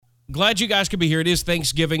glad you guys could be here. It is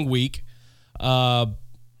Thanksgiving week.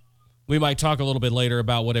 We might talk a little bit later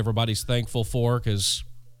about what everybody's thankful for, because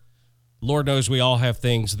Lord knows we all have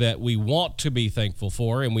things that we want to be thankful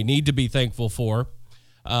for and we need to be thankful for.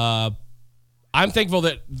 I'm thankful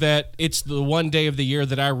that it's the one day of the year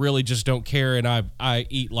that I really just don't care, and I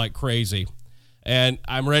eat like crazy. And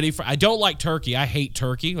I'm ready for – I don't like turkey. I hate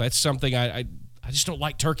turkey. That's something I just don't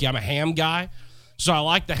like turkey. I'm a ham guy, so I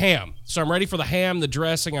like the ham. So I'm ready for the ham, the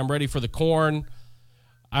dressing. I'm ready for the corn.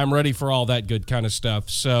 I'm ready for all that good kind of stuff.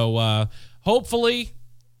 So hopefully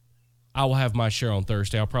I will have my share on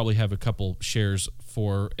Thursday. I'll probably have a couple shares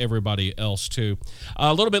for everybody else too.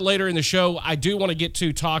 A little bit later in the show, I do want to get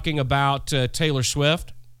to talking about Taylor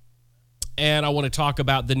Swift, and I want to talk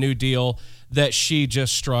about the new deal that she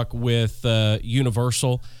just struck with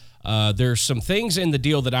Universal. There's some things in the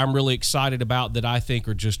deal that I'm really excited about that I think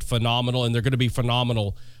are just phenomenal, and they're going to be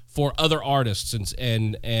phenomenal for other artists.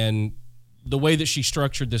 And the way that she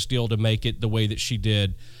structured this deal to make it the way that she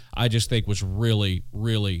did, I just think was really,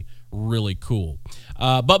 really, really cool.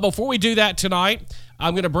 But before we do that tonight,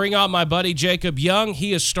 I'm going to bring on my buddy Jacob Young.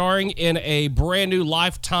 He is starring in a brand new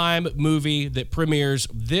Lifetime movie that premieres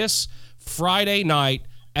this Friday night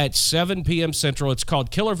at 7 p.m. Central. It's called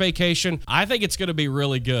Killer Vacation. I think it's going to be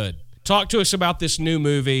really good. Talk to us about this new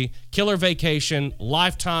movie, Killer Vacation,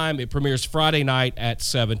 Lifetime. It premieres Friday night at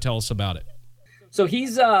 7. Tell us about it. So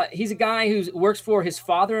he's a guy who works for his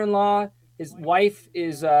father-in-law. His wife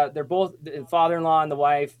is they're both, the father-in-law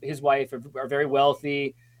and his wife are very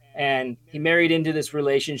wealthy, and he married into this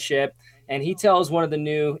relationship. And he tells one of the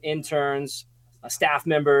new interns, staff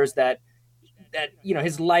members, that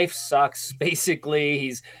his life sucks. Basically,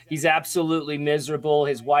 he's absolutely miserable.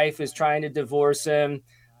 His wife is trying to divorce him.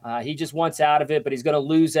 He just wants out of it, but he's going to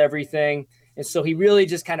lose everything. And so he really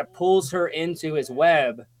just kind of pulls her into his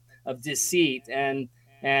web of deceit, and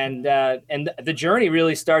the journey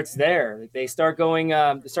really starts there. They start going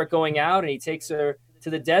out, and he takes her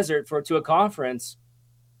to the desert to a conference,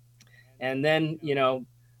 and then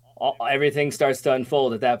everything starts to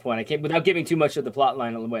unfold at that point. I can't, without giving too much of the plot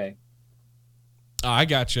line away. I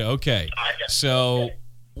gotcha. Okay, so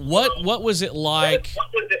what was it like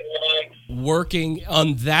working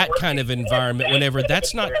on that kind of environment whenever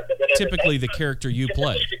that's not typically the character you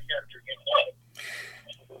play?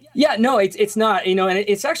 Yeah, no, it's not, and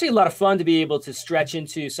it's actually a lot of fun to be able to stretch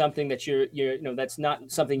into something that you're that's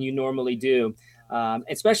not something you normally do.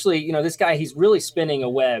 Especially, this guy, he's really spinning a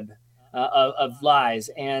web of lies,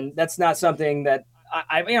 and that's not something that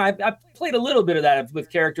I played a little bit of that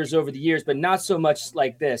with characters over the years, but not so much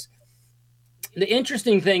like this. The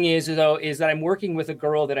interesting thing is that I'm working with a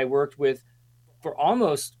girl that I worked with for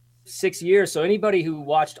almost 6 years. So anybody who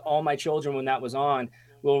watched All My Children when that was on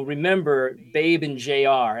will remember Babe and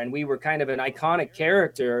JR, and we were kind of an iconic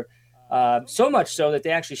character, so much so that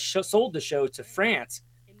they actually sold the show to France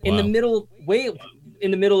in the middle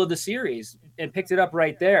of the series and picked it up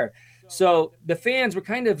right there. So the fans were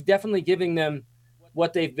kind of definitely giving them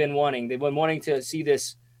what they've been wanting. They've been wanting to see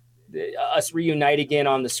us reunite again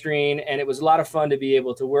on the screen, and it was a lot of fun to be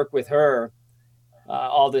able to work with her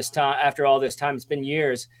all this time. After all this time, it's been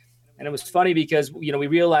years. And it was funny because, we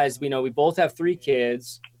realized, we both have 3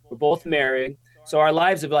 kids. We're both married. So our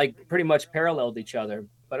lives have pretty much paralleled each other.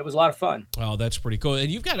 But it was a lot of fun. Oh, that's pretty cool. And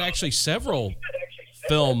you've got actually several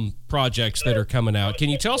film projects that are coming out. Can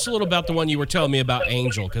you tell us a little about the one you were telling me about,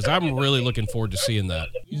 Angel? Because I'm really looking forward to seeing that.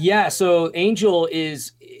 Yeah, so Angel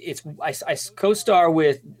I co-star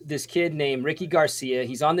with this kid named Ricky Garcia.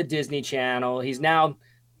 He's on the Disney Channel. He's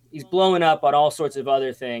blowing up on all sorts of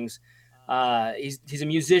other things. He's a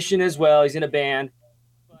musician as well. He's in a band.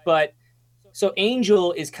 But so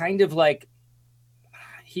Angel is kind of like,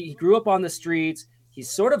 he grew up on the streets. He's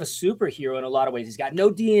sort of a superhero in a lot of ways. He's got no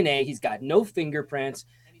DNA. He's got no fingerprints.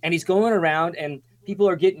 And he's going around, and people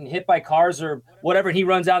are getting hit by cars or whatever. And he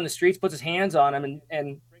runs out in the streets, puts his hands on them,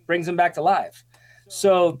 and brings them back to life.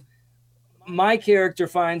 So my character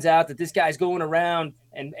finds out that this guy's going around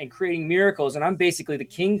and creating miracles. And I'm basically the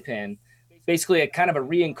kingpin, basically a kind of a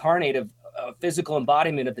reincarnated physical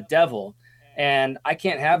embodiment of the devil. And I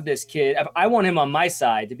can't have this kid. I want him on my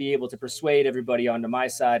side to be able to persuade everybody onto my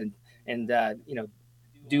side and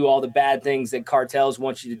do all the bad things that cartels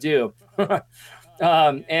want you to do.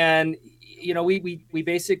 We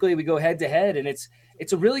basically go head to head, and it's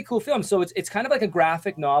a really cool film. So it's kind of like a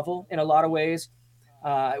graphic novel in a lot of ways,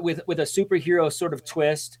 with a superhero sort of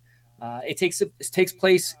twist. It takes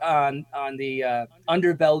place on the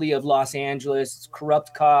underbelly of Los Angeles. It's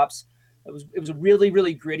corrupt cops. It was a really,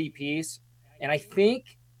 really gritty piece. And I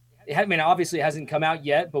think obviously it hasn't come out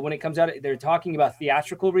yet, but when it comes out, they're talking about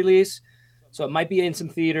theatrical release. So it might be in some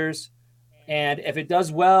theaters. And if it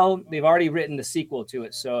does well, they've already written the sequel to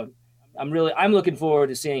it. So I'm looking forward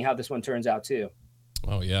to seeing how this one turns out too.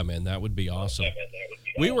 Oh, yeah, man, that would be awesome.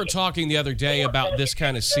 We were talking the other day about this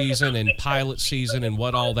kind of season and pilot season and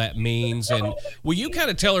what all that means. And will you kind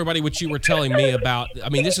of tell everybody what you were telling me about? I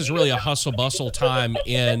mean, this is really a hustle-bustle time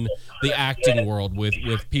in the acting world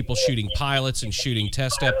with people shooting pilots and shooting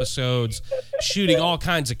test episodes, shooting all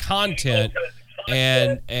kinds of content.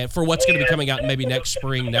 And for what's going to be coming out maybe next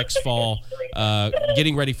spring, next fall,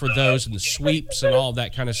 getting ready for those and the sweeps and all of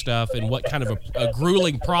that kind of stuff, and what kind of a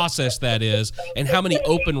grueling process that is, and how many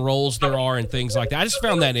open roles there are and things like that. I just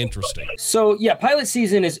found that interesting. So, yeah, pilot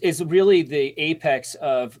season is really the apex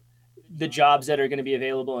of the jobs that are going to be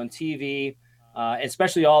available on TV,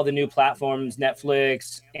 especially all the new platforms,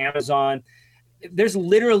 Netflix, Amazon. There's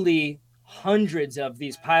literally hundreds of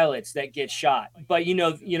these pilots that get shot, but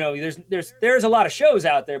there's a lot of shows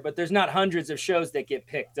out there, but there's not hundreds of shows that get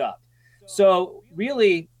picked up. So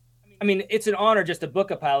really, I mean, it's an honor just to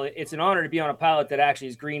book a pilot. It's an honor to be on a pilot that actually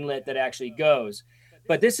is greenlit, that actually goes.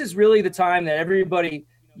 But this is really the time that everybody,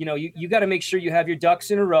 you got to make sure you have your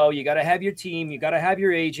ducks in a row. You got to have your team. You got to have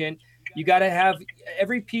your agent. You got to have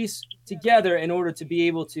every piece together in order to be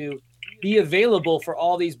able to be available for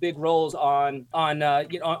all these big roles on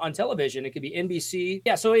television. It could be NBC.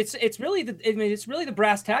 Yeah. So it's really the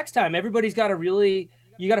brass tacks time. Everybody's got to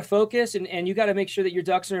you got to focus and you got to make sure that your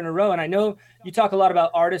ducks are in a row. And I know you talk a lot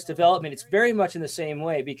about artist development. It's very much in the same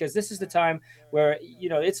way, because this is the time where,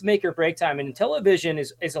 it's make or break time, and television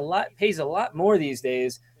pays a lot more these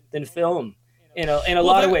days than film. In a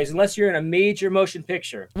lot of ways, unless you're in a major motion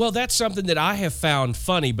picture. Well, that's something that I have found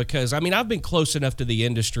funny, because, I mean, I've been close enough to the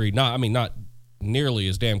industry, not nearly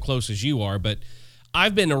as damn close as you are, but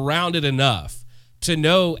I've been around it enough to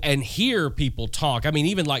know and hear people talk. I mean,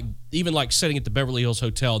 even like sitting at the Beverly Hills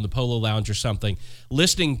Hotel in the Polo Lounge or something,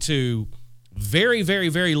 listening to very, very,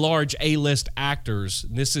 very large A-list actors,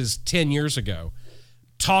 this is 10 years ago,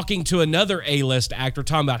 talking to another A-list actor,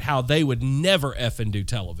 talking about how they would never effing do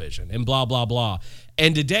television and blah, blah, blah.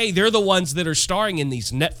 And today, they're the ones that are starring in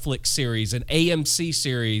these Netflix series and AMC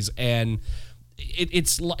series. And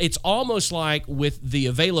it's almost like with the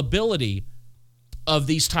availability of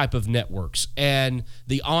these type of networks and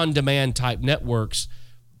the on-demand type networks,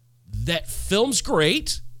 that film's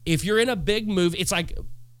great. If you're in a big movie, it's like,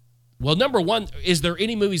 well, number one, is there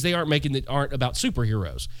any movies they aren't making that aren't about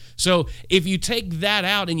superheroes? So if you take that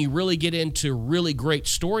out and you really get into really great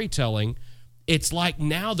storytelling, it's like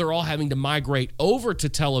now they're all having to migrate over to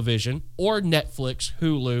television or Netflix,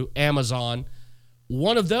 Hulu, Amazon,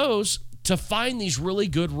 one of those, to find these really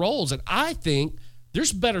good roles. And I think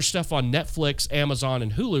there's better stuff on Netflix, Amazon,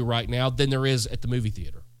 and Hulu right now than there is at the movie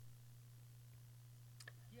theater.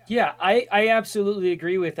 Yeah, I absolutely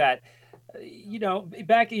agree with that.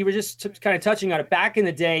 Back, you were just kind of touching on it. Back in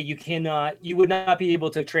the day, you would not be able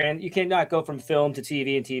to you cannot go from film to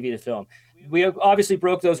TV and TV to film. We obviously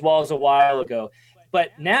broke those walls a while ago,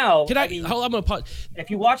 but now, hold on, I'm gonna pause. If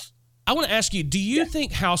you watch, I want to ask you, do you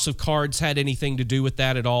think House of Cards had anything to do with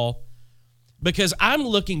that at all? Because I'm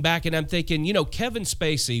looking back and I'm thinking, Kevin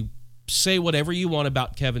Spacey, say whatever you want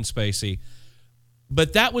about Kevin Spacey,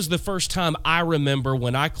 but that was the first time I remember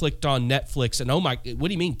when I clicked on Netflix and, oh my, what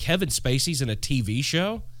do you mean Kevin Spacey's in a TV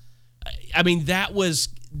show? I mean, that was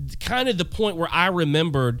kind of the point where I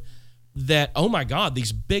remembered that, oh my God,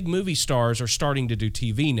 these big movie stars are starting to do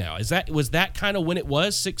TV now. Was that kind of when it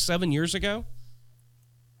was 6-7 years ago?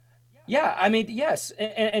 Yeah, I mean, yes.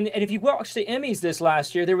 And if you watched the Emmys this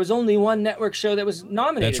last year, there was only one network show that was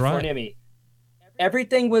nominated for an Emmy.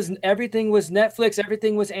 Everything was Netflix,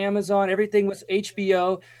 everything was Amazon, everything was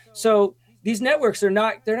HBO. So these networks they're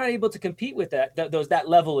not able to compete with that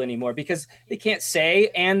level anymore, because they can't say,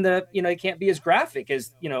 and they can't be as graphic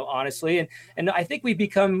as, honestly. And I think we've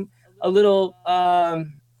become a little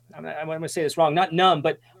I'm going to say this wrong, not numb,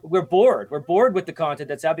 but we're bored. We're bored with the content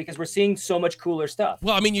that's out because we're seeing so much cooler stuff.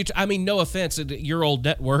 Well, I mean, no offense to your old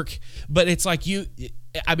network, but it's like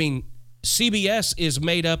CBS is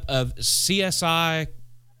made up of CSI,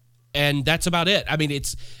 and that's about it. I mean,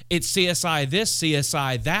 it's CSI this,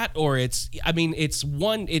 CSI that, or it's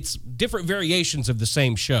different variations of the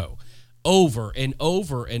same show over and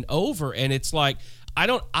over and over. And it's like,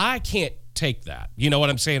 I can't take that. You know what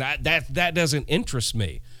I'm saying? That doesn't interest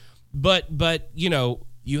me. But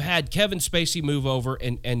you had Kevin Spacey move over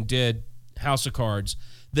and did House of Cards.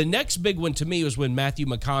 The next big one to me was when Matthew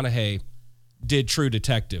McConaughey did True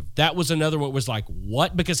Detective. That was another one. Was like,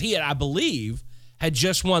 what? Because he had, I believe, had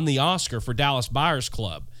just won the Oscar for Dallas Buyers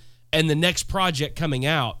Club, and the next project coming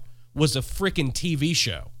out was a freaking TV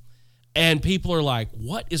show. And people are like,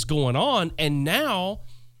 what is going on? And now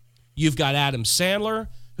you've got Adam Sandler,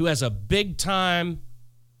 who has a big time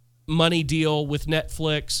money deal with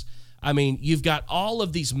Netflix. I mean, you've got all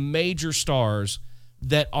of these major stars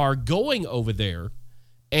that are going over there.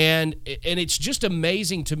 And it's just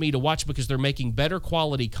amazing to me to watch because they're making better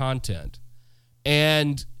quality content.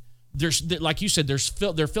 And there's, like you said,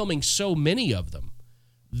 they're filming so many of them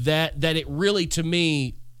that it really, to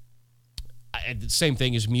me, the same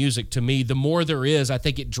thing as music to me, the more there is, I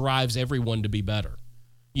think it drives everyone to be better.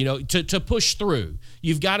 You know, to push through.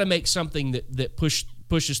 You've got to make something that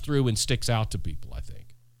pushes through and sticks out to people, I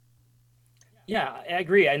think. Yeah, I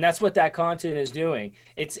agree. And that's what that content is doing.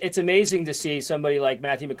 It's amazing to see somebody like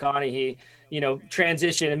Matthew McConaughey, you know,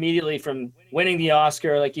 transition immediately from winning the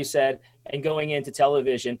Oscar, like you said, and going into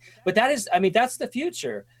television. But that is, I mean, that's the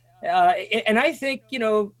future. And I think, you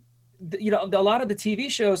know, a lot of the TV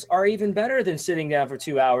shows are even better than sitting down for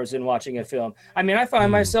 2 hours and watching a film. I mean, I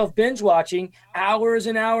find myself binge watching hours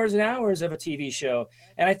and hours and hours of a TV show.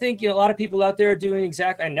 And I think, you know, a lot of people out there are doing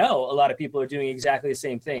exactly, I know a lot of people are doing exactly the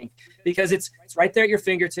same thing because it's right there at your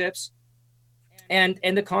fingertips. And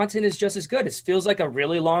the content is just as good. It feels like a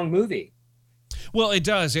really long movie. Well, it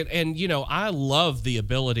does. And you know, I love the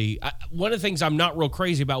ability. One of the things I'm not real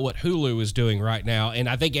crazy about what Hulu is doing right now, and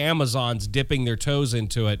I think Amazon's dipping their toes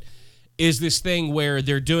into it, is this thing where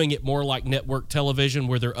they're doing it more like network television,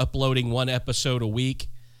 where they're uploading one episode a week.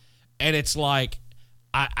 And it's like,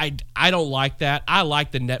 I don't like that. I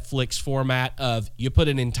like the Netflix format of you put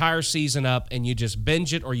an entire season up and you just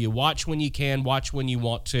binge it, or you watch when you can, watch when you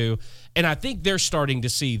want to. And I think they're starting to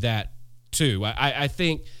see that too. I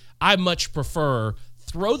think I much prefer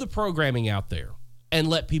throw the programming out there and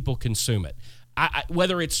let people consume it.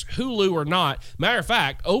 Whether it's Hulu or not, matter of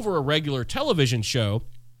fact, over a regular television show,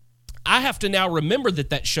 I have to now remember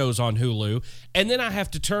that show's on Hulu, and then I have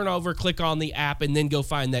to turn over, click on the app, and then go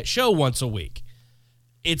find that show once a week.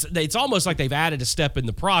 It's almost like they've added a step in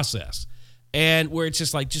the process, and where it's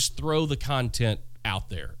just like, just throw the content out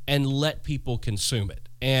there and let people consume it.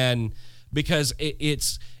 And because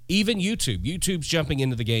it's even YouTube's jumping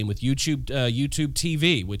into the game with YouTube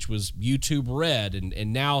TV, which was YouTube Red,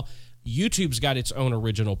 and now YouTube's got its own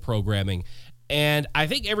original programming. And I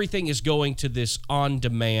think everything is going to this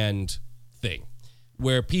on-demand thing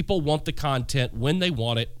where people want the content when they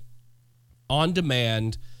want it, on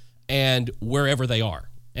demand, and wherever they are.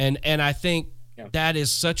 And I think that is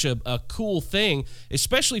such a cool thing,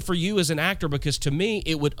 especially for you as an actor, because to me,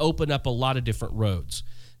 it would open up a lot of different roads.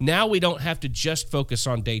 Now we don't have to just focus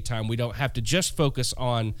on daytime. We don't have to just focus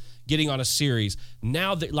on getting on a series.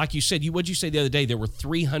 Now that, like you said, what'd you say the other day? There were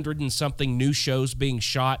 300 and something new shows being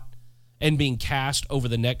shot and being cast over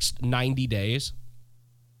the next 90 days?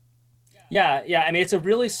 Yeah. I mean, it's a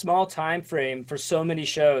really small time frame for so many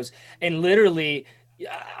shows. And literally,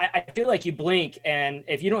 I feel like you blink, and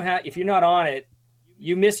if you're not on it,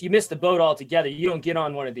 you miss the boat altogether. You don't get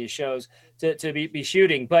on one of these shows to be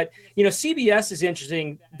shooting. But, you know, CBS is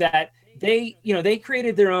interesting that they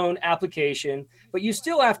created their own application, but you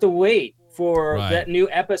still have to wait for that new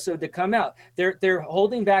episode to come out. They're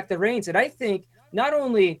holding back the reins. And I think not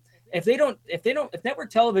only if network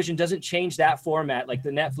television doesn't change that format, like the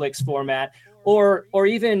Netflix format, or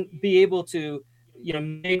even be able to, you know,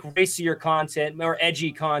 make racier content, more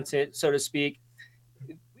edgy content, so to speak,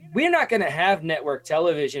 we're not going to have network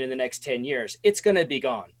television in the next 10 years. It's going to be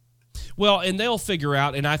gone. Well, and they'll figure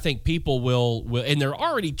out, and I think people will, and they're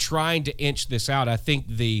already trying to inch this out. I think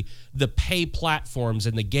the pay platforms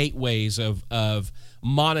and the gateways of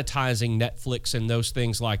monetizing Netflix and those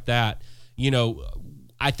things like that, you know,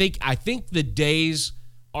 I think the days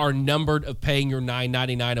are numbered of paying your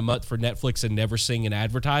 $9.99 a month for Netflix and never seeing an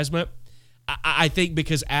advertisement. I think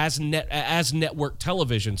because as network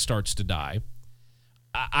television starts to die,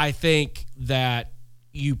 I think that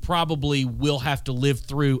you probably will have to live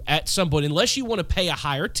through at some point, unless you want to pay a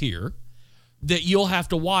higher tier, that you'll have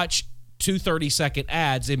to watch 2 30-second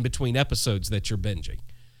ads in between episodes that you're binging.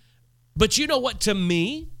 But you know what, to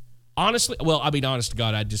me, honestly, well, I mean, honest to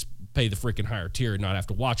God, I'd just pay the freaking higher tier and not have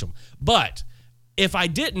to watch them. But if I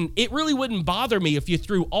didn't, it really wouldn't bother me if you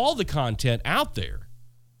threw all the content out there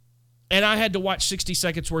and I had to watch 60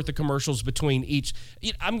 seconds worth of commercials between each.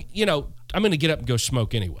 I'm going to get up and go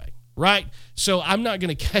smoke anyway, right? So I'm not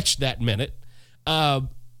going to catch that minute. But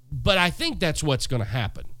I think that's what's going to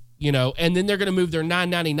happen, you know, and then they're going to move their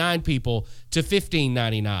 $9.99 people to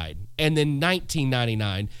 $15.99 and then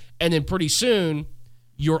 $19.99. And then pretty soon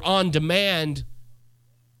your on-demand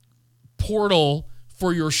portal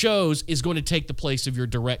for your shows is going to take the place of your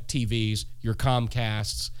direct TVs, your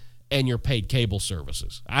Comcasts, and your paid cable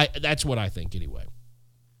services. That's what I think anyway.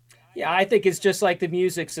 Yeah, I think it's just like the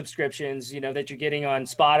music subscriptions, that you're getting on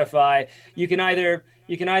Spotify. You can either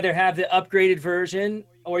have the upgraded version,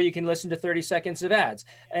 or you can listen to 30 seconds of ads,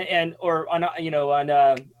 and or on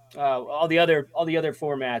all the other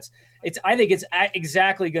formats. I think it's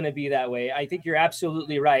exactly going to be that way. I think you're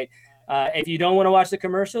absolutely right. If you don't want to watch the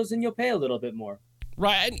commercials, then you'll pay a little bit more.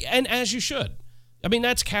 Right, and as you should. I mean,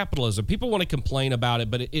 that's capitalism. People want to complain about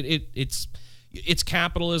it, but it's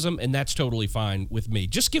capitalism, and that's totally fine with me.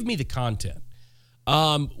 Just give me the content.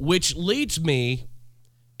 Which leads me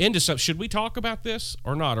into some. Should we talk about this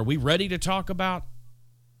or not? Are we ready to talk about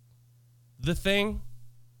the thing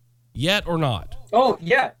yet or not? Oh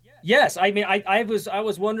yeah, yes. I mean, I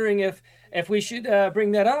was wondering if we should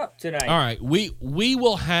bring that up tonight. All right, we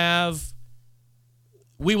will.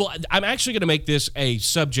 I'm actually going to make this a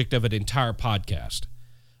subject of an entire podcast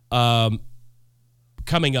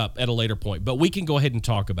coming up at a later point, but we can go ahead and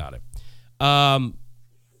talk about it.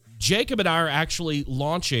 Jacob and I are actually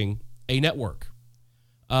launching a network.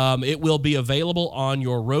 It will be available on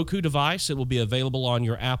your Roku device. It will be available on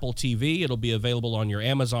your Apple TV. It'll be available on your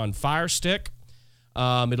Amazon Fire Stick.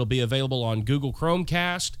 It'll be available on Google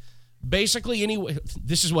Chromecast. Basically, anyway,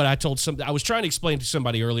 this is what I told I was trying to explain to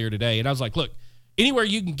somebody earlier today, and I was like, look, anywhere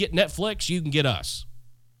you can get Netflix, you can get us.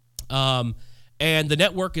 And the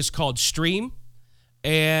network is called Stream.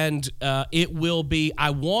 And it will be,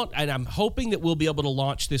 I'm hoping that we'll be able to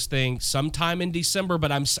launch this thing sometime in December,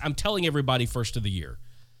 but I'm telling everybody first of the year.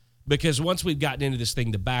 Because once we've gotten into this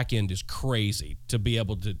thing, the back end is crazy to be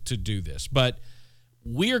able to do this. But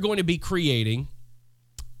we are going to be creating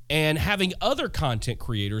and having other content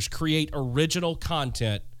creators create original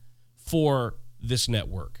content for this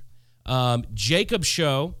network. Jacob's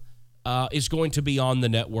show is going to be on the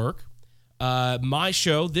network. My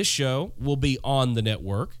show, this show, will be on the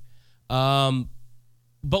network.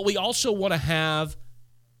 But we also want to have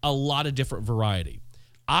a lot of different variety.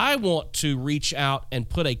 I want to reach out and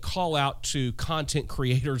put a call out to content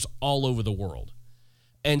creators all over the world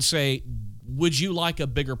and say, would you like a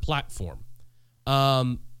bigger platform?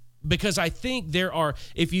 Because I think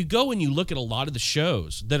if you go and you look at a lot of the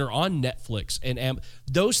shows that are on Netflix, and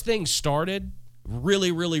those things started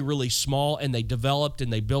really, really, really small, and they developed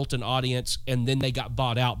and they built an audience, and then they got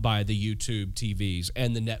bought out by the YouTube TVs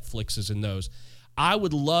and the Netflixes and those. I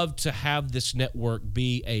would love to have this network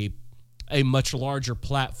be a much larger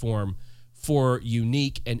platform for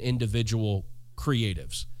unique and individual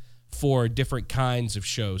creatives, for different kinds of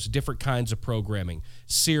shows, different kinds of programming,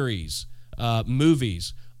 series,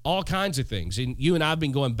 movies, all kinds of things. And you and I have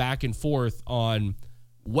been going back and forth on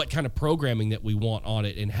what kind of programming that we want on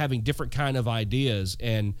it and having different kind of ideas.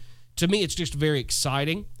 And to me, it's just very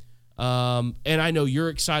exciting. And I know you're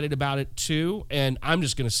excited about it too. And I'm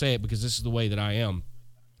just going to say it because this is the way that I am.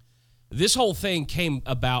 This whole thing came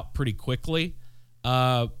about pretty quickly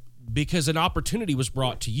because an opportunity was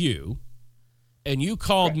brought to you, and you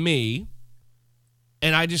called me,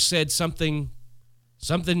 and I just said something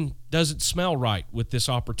doesn't smell right with this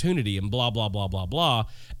opportunity, and blah, blah, blah, blah, blah.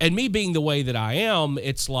 And me being the way that I am,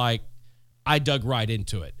 it's like I dug right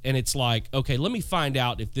into it. And it's like, okay, let me find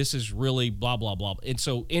out if this is really blah, blah, blah. And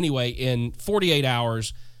so anyway, in 48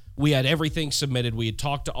 hours, we had everything submitted. We had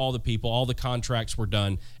talked to all the people. All the contracts were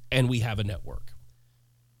done, and we have a network.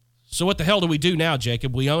 So what the hell do we do now,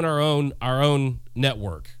 Jacob? We own our own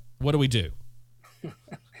network. What do we do?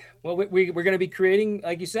 Well, we're going to be creating,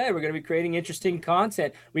 like you said, we're going to be creating interesting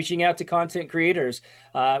content, reaching out to content creators.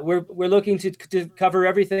 We're looking to cover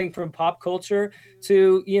everything from pop culture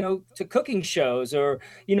to cooking shows, or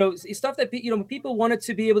stuff that people wanted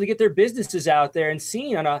to be able to get their businesses out there and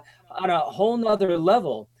seen on a whole nother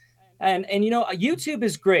level. And YouTube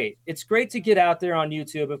is great. It's great to get out there on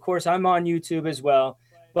YouTube. Of course, I'm on YouTube as well,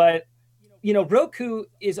 but Roku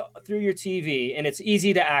is through your TV, and it's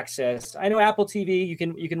easy to access. I know Apple TV, you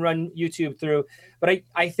can run YouTube through, but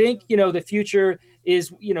I think, the future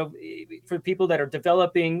is, for people that are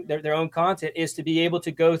developing their own content, is to be able to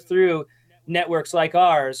go through networks like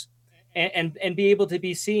ours and be able to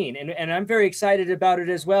be seen. And I'm very excited about it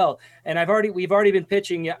as well. And we've already been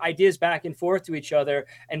pitching ideas back and forth to each other,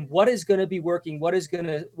 and what is going to be working, what is going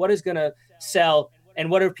to sell, and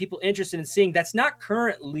what are people interested in seeing that's not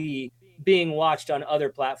currently being watched on other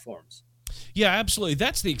platforms. Yeah, absolutely.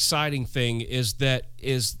 That's the exciting thing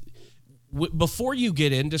before you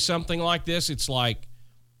get into something like this, it's like,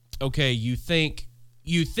 okay, you think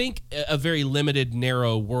a very limited,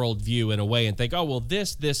 narrow worldview in a way and think, oh, well,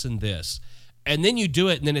 this, and this. And then you do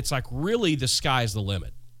it, and then it's like, really, the sky's the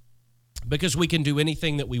limit because we can do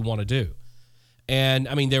anything that we want to do. And,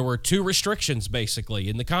 I mean, there were 2 restrictions, basically,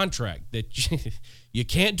 in the contract that you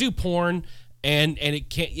can't do porn, and it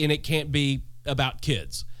can't be about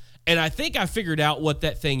kids. And I think I figured out what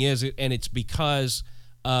that thing is, and it's because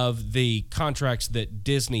of the contracts that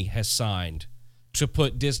Disney has signed to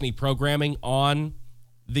put Disney programming on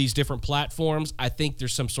these different platforms. I think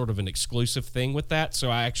there's some sort of an exclusive thing with that.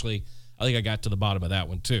 So I think I got to the bottom of that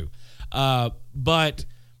one too. But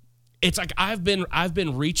it's like I've been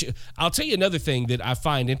reaching. I'll tell you another thing that I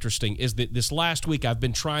find interesting is that this last week I've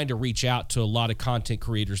been trying to reach out to a lot of content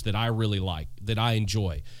creators that I really like, that I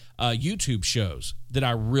enjoy. YouTube shows that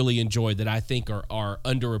I really enjoy, that I think are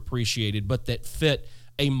underappreciated, but that fit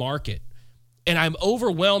a market. And I'm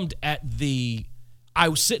overwhelmed I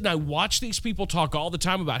watch these people talk all the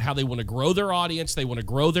time about how they want to grow their audience, they want to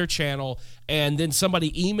grow their channel, and then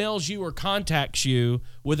somebody emails you or contacts you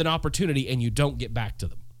with an opportunity and you don't get back to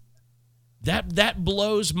them. That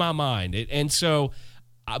blows my mind. And so,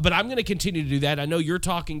 but I'm going to continue to do that. I know you're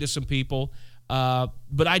talking to some people, but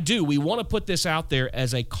we want to put this out there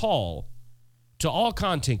as a call to all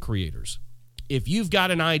content creators. If you've got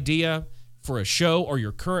an idea for a show, or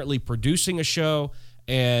you're currently producing a show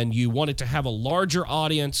and you want it to have a larger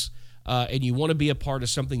audience, and you want to be a part of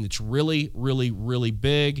something that's really, really, really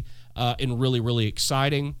big and really, really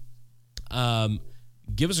exciting,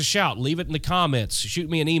 give us a shout. Leave it in the comments. Shoot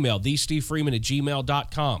me an email,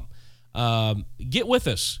 thestevefreeman@gmail.com. Get with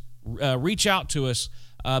us. Reach out to us.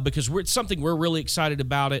 Because it's something we're really excited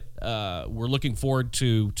about it. We're looking forward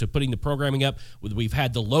to putting the programming up. We've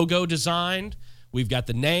had the logo designed. We've got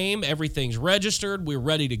the name. Everything's registered. We're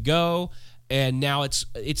ready to go. And now it's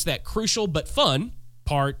that crucial but fun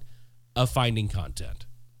part of finding content.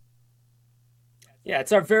 Yeah,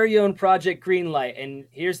 it's our very own Project Greenlight. And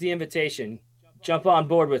here's the invitation. Jump on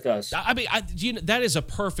board with us. I mean, that is a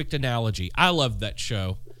perfect analogy. I loved that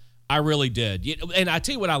show. I really did. And I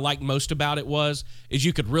tell you what I liked most about it is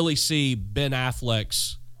you could really see Ben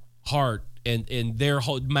Affleck's heart and their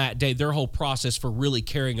whole process for really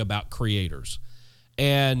caring about creators.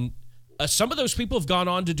 And some of those people have gone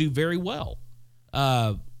on to do very well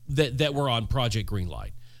that were on Project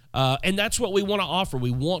Greenlight. And that's what we want to offer.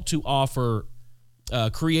 We want to offer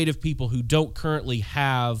creative people who don't currently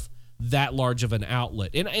have that large of an outlet.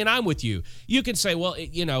 And I'm with you. You can say, well,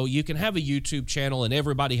 you can have a YouTube channel and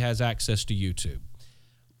everybody has access to YouTube.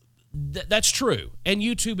 That's true. And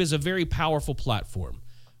YouTube is a very powerful platform.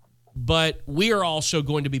 But we are also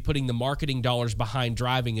going to be putting the marketing dollars behind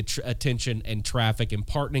driving attention and traffic and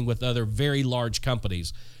partnering with other very large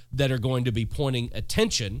companies that are going to be pointing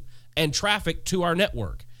attention and traffic to our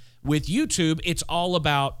network. With YouTube, it's all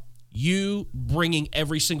about you bringing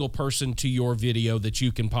every single person to your video that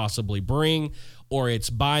you can possibly bring, or it's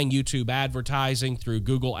buying YouTube advertising through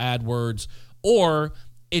Google AdWords, or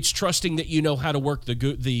it's trusting that you know how to work the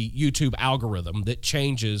YouTube algorithm that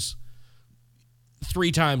changes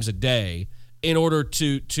 3 times a day in order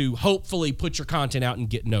to hopefully put your content out and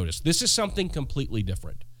get noticed. This is something completely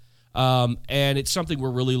different, and it's something we're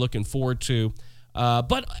really looking forward to,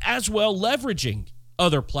 but as well leveraging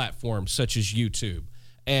other platforms such as YouTube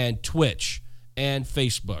and Twitch and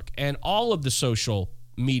Facebook and all of the social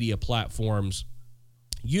media platforms,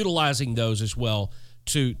 utilizing those as well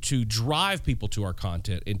to drive people to our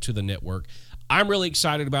content and to the network. I'm really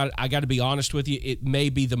excited about it. I got to be honest with you. It may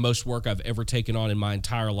be the most work I've ever taken on in my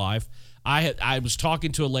entire life. I was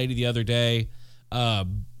talking to a lady the other day.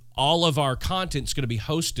 All of our content's going to be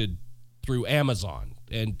hosted through Amazon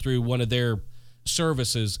and through one of their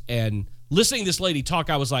services. And listening to this lady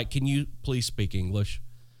talk, I was like, can you please speak English?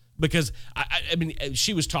 Because I mean,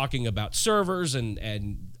 she was talking about servers and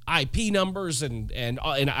IP numbers and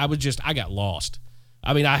I got lost.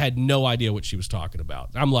 I mean, I had no idea what she was talking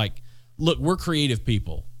about. I'm like, look, we're creative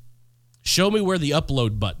people. Show me where the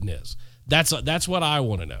upload button is. That's what I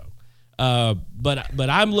want to know. But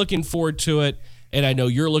I'm looking forward to it, and I know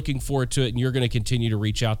you're looking forward to it, and you're going to continue to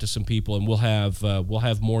reach out to some people, and we'll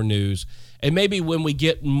have more news. And maybe when we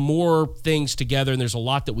get more things together, and there's a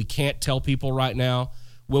lot that we can't tell people right now,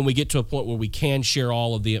 when we get to a point where we can share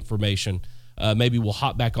all of the information, maybe we'll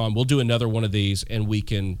hop back on. We'll do another one of these, and we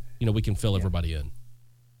can fill everybody in.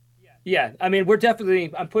 Yeah, I mean,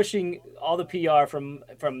 I'm pushing all the PR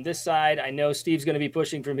from this side. I know Steve's going to be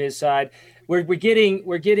pushing from his side. We're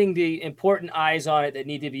getting the important eyes on it that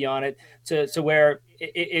need to be on it to where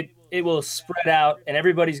it will spread out, and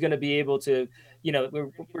everybody's going to be able to,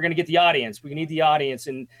 we're going to get the audience. We need the audience,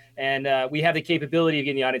 and we have the capability of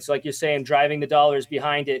getting the audience, like you're saying, driving the dollars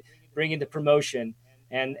behind it, bringing the promotion,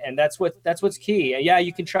 and that's what's key. And yeah,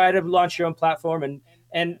 you can try to launch your own platform,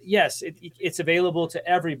 and yes, it's available to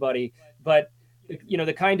everybody, but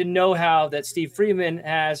the kind of know-how that Steve Freeman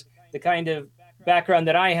has, the kind of background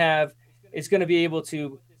that I have, is going to be able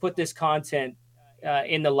to put this content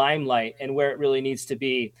in the limelight and where it really needs to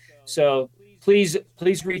be. So please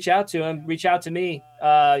reach out to him. Reach out to me.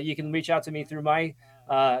 You can reach out to me through my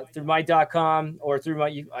 .com or through my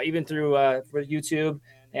even through for YouTube.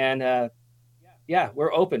 And yeah,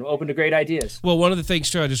 we're open to great ideas. Well, one of the things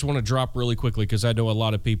too, I just want to drop really quickly because I know a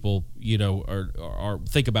lot of people, you know, are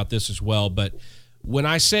think about this as well. But when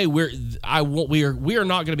I say we are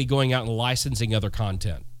not going to be going out and licensing other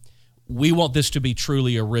content. We want this to be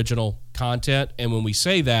truly original content. And when we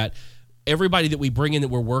say that, everybody that we bring in that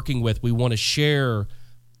we're working with, we want to share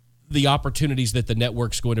the opportunities that the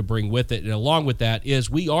network's going to bring with it. And along with that is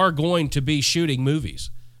we are going to be shooting movies.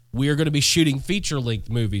 We are going to be shooting feature-length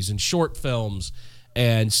movies and short films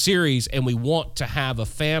and series, and we want to have a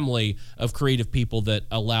family of creative people that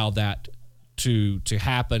allow that to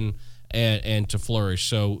happen and to flourish.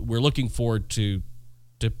 So we're looking forward to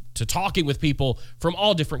talking with people from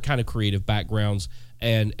all different kind of creative backgrounds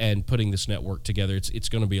and putting this network together. It's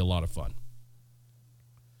going to be a lot of fun.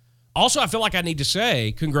 Also, I feel like I need to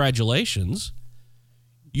say congratulations.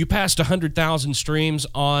 You passed 100,000 streams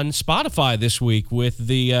on Spotify this week with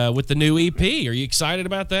the new EP. Are you excited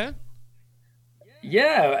about that?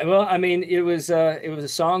 Yeah, well, I mean, it was a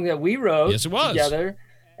song that we wrote together,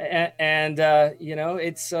 and you know,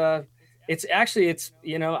 it's actually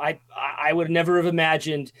you know, I would never have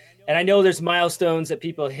imagined. And I know there's milestones that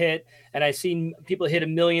people hit, and I've seen people hit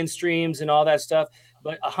 1 million streams and all that stuff.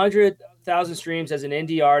 But 100,000 streams as an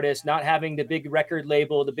indie artist, not having the big record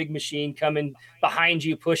label, the big machine coming behind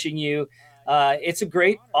you, pushing you, it's a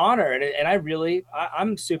great honor. And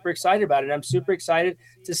I'm super excited about it. I'm super excited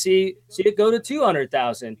to see it go to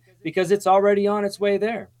 200,000 because it's already on its way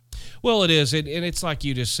there. Well, it is. And it's like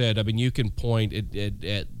you just said. I mean, you can point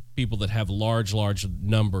at people that have large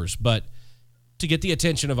numbers, but to get the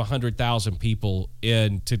attention of 100,000 people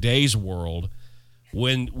in today's world,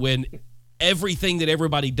 when everything that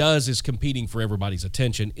everybody does is competing for everybody's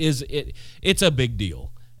attention, it's a big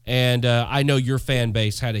deal. And I know your fan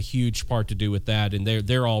base had a huge part to do with that, and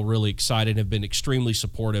they're all really excited, have been extremely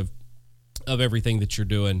supportive of everything that you're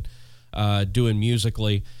doing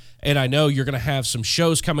musically. And I know you're going to have some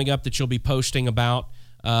shows coming up that you'll be posting about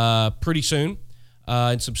pretty soon.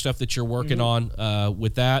 And some stuff that you're working on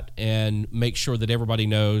with that, and make sure that everybody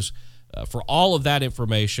knows for all of that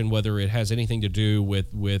information, whether it has anything to do with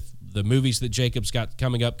the movies that Jacob's got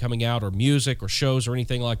coming out, or music or shows or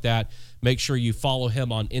anything like that. Make sure you follow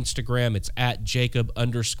him on Instagram. It's at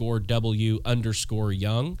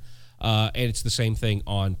Jacob_W_Young. And it's the same thing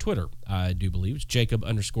on Twitter, I do believe. It's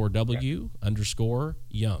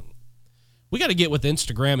Jacob_W_Young. We got to get with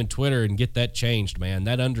Instagram and Twitter and get that changed, man.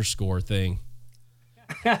 That underscore thing.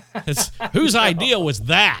 Whose idea was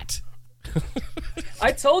that?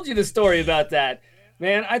 I told you the story about that,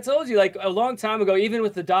 man. I told you like a long time ago, even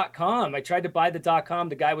with the .com, I tried to buy the .com.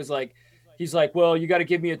 The guy was like, he's like, well, you got to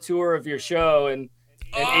give me a tour of your show and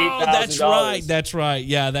 $8,000. That's right.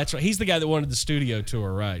 Yeah, that's right. He's the guy that wanted the studio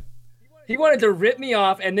tour, right? He wanted to rip me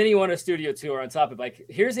off, and then he wanted a studio tour on top of like,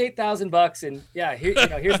 here's $8,000, and yeah, here's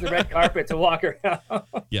the red carpet to walk around.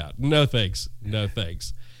 Yeah, no thanks.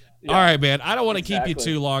 Yeah. All right, man. I don't want to keep you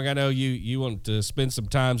too long. I know you want to spend some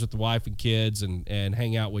times with the wife and kids and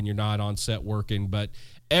hang out when you're not on set working. But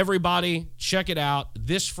everybody, check it out.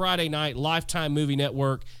 This Friday night, Lifetime Movie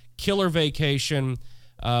Network, Killer Vacation.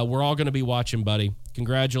 We're all going to be watching, buddy.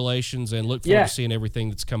 Congratulations, and look forward to seeing everything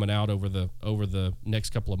that's coming out over the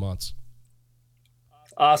next couple of months.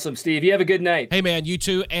 Awesome, Steve. You have a good night. Hey, man, you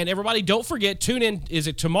too. And everybody, don't forget, tune in. Is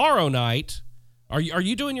it tomorrow night? Are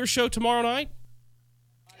you doing your show tomorrow night?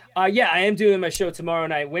 Yeah, I am doing my show tomorrow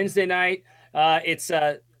night, Wednesday night. It's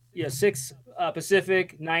 6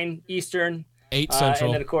 Pacific, 9 Eastern, 8 Central,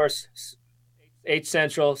 and then of course 8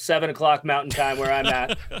 Central, 7 o'clock Mountain Time where I'm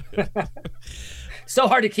at. So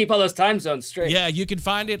hard to keep all those time zones straight. Yeah, you can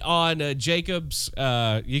find it on Jacob's.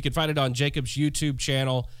 You can find it on Jacob's YouTube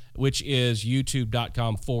channel, which is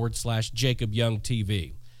youtube.com/Jacob Young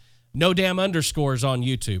TV. No damn underscores on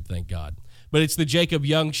YouTube, thank God. But it's the Jacob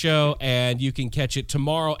Young Show, and you can catch it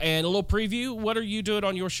tomorrow. And a little preview, what are you doing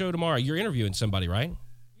on your show tomorrow? You're interviewing somebody, right?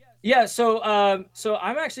 Yeah, so I'm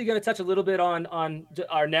actually going to touch a little bit on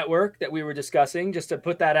our network that we were discussing, just to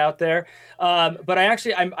put that out there. But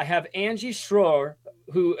I have Angie Schroer,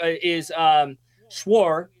 who is a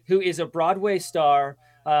Broadway star.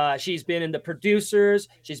 She's been in The Producers.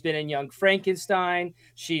 She's been in Young Frankenstein.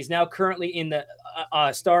 She's now currently in the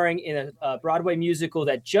starring in a Broadway musical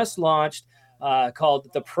that just launched called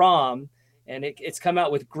The Prom, and it's come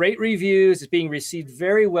out with great reviews. It's being received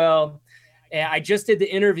very well. And I just did the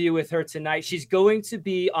interview with her tonight. She's going to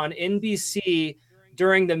be on NBC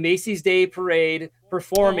during the Macy's Day Parade,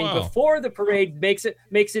 performing before the parade makes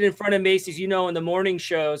it in front of Macy's, in the morning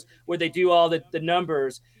shows where they do all the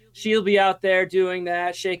numbers. She'll be out there doing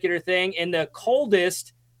that, shaking her thing in the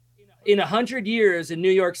coldest in 100 years in New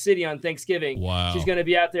York City on Thanksgiving. Wow. She's going to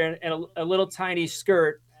be out there in a little tiny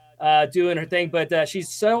skirt doing her thing. But she's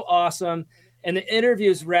so awesome. And the interview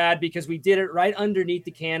is rad because we did it right underneath the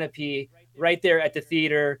canopy, right there at the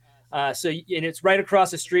theater. And it's right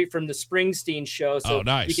across the street from the Springsteen show. So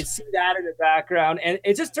nice. You can see that in the background. And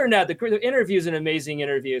it just turned out the interview is an amazing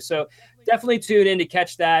interview. So definitely tune in to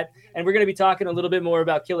catch that. And we're going to be talking a little bit more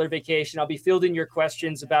about Killer Vacation. I'll be fielding your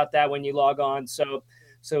questions about that when you log on. So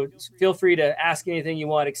feel free to ask anything you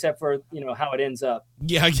want, except for, how it ends up.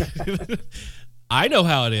 Yeah. I know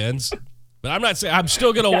how it ends, but I'm not saying I'm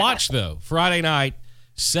still going to watch though. Friday night,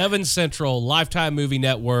 7 Central, Lifetime Movie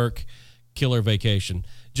Network, Killer Vacation.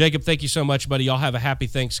 Jacob, thank you so much, buddy. Y'all have a happy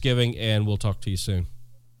Thanksgiving, and we'll talk to you soon.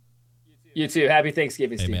 You too. Happy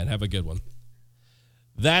Thanksgiving, Steve. Hey, man, have a good one.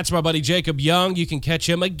 That's my buddy Jacob Young. You can catch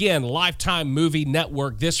him again, Lifetime Movie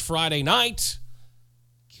Network, this Friday night.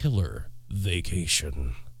 Killer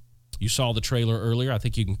Vacation. You saw the trailer earlier. I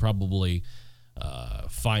think you can probably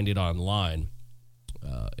find it online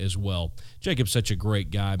as well. Jacob's such a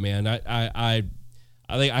great guy, man. I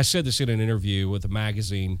think I said this in an interview with a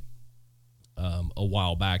magazine a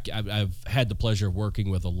while back. I've had the pleasure of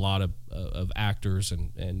working with a lot of actors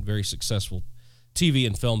and very successful TV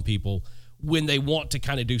and film people when they want to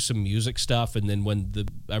kind of do some music stuff, and then when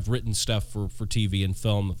I've written stuff for TV and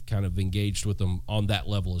film, I've kind of engaged with them on that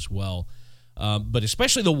level as well. But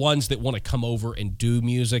especially the ones that want to come over and do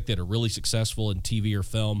music that are really successful in TV or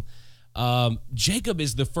film. Jacob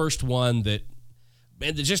is the first one that,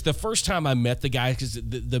 man, just the first time I met the guy, because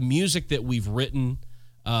the music that we've written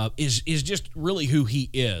is just really who he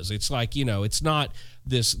is. It's like, it's not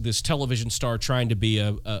this television star trying to be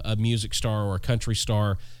a music star or a country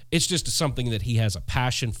star. It's just something that he has a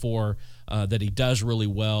passion for, that he does really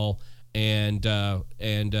well, and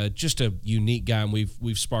just a unique guy. And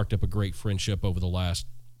we've sparked up a great friendship over the last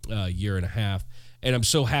year and a half. And I'm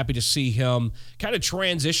so happy to see him kind of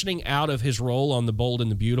transitioning out of his role on The Bold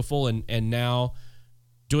and the Beautiful, and now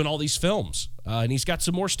doing all these films. And he's got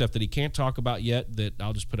some more stuff that he can't talk about yet that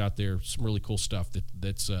I'll just put out there, some really cool stuff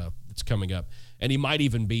that's coming up. And he might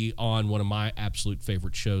even be on one of my absolute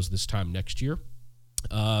favorite shows this time next year.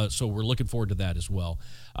 So we're looking forward to that as well.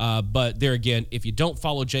 But there again, if you don't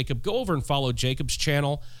follow Jacob, go over and follow Jacob's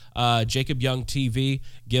channel, Jacob Young TV.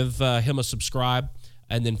 Give him a subscribe,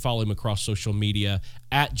 and then follow him across social media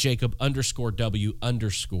at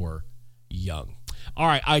Jacob_W_Young. All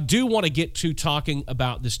right, I do want to get to talking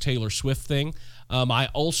about this Taylor Swift thing. I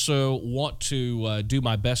also want to do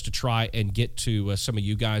my best to try and get to some of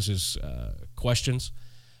you guys' questions.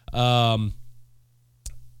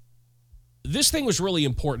 This thing was really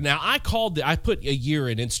important. Now, I put a year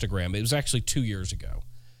in Instagram. It was actually 2 years ago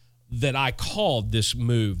that I called this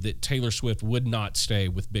move that Taylor Swift would not stay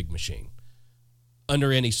with Big Machine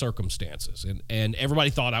under any circumstances. And everybody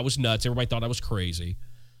thought I was nuts. Everybody thought I was crazy.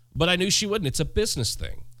 But I knew she wouldn't. It's a business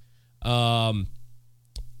thing. But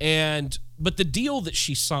the deal that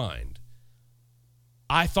she signed,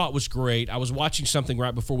 I thought was great. I was watching something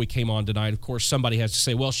right before we came on tonight. Of course, somebody has to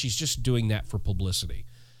say, well, she's just doing that for publicity.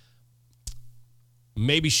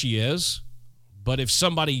 Maybe she is, but if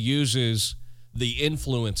somebody uses the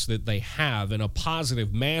influence that they have in a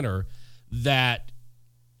positive manner that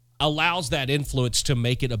allows that influence to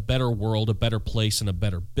make it a better world, a better place, and a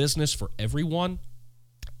better business for everyone,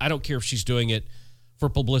 I don't care if she's doing it for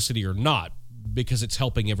publicity or not, because it's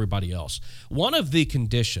helping everybody else. One of the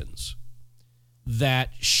conditions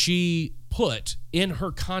that she put in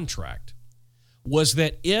her contract was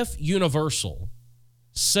that if Universal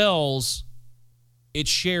sells its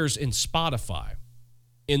shares in Spotify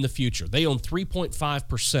in the future, they own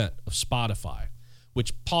 3.5% of Spotify,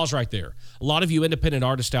 which, pause right there. A lot of you independent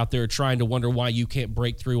artists out there are trying to wonder why you can't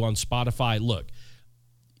break through on Spotify. Look,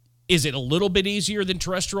 is it a little bit easier than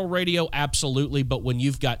terrestrial radio? Absolutely. But when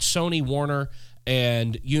you've got Sony, Warner,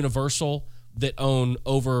 and Universal that own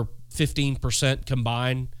over 15%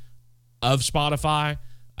 combined of Spotify,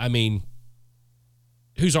 I mean,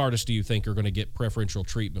 whose artists do you think are going to get preferential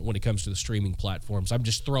treatment when it comes to the streaming platforms? I'm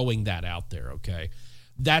just throwing that out there, okay?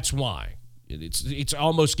 That's why. It's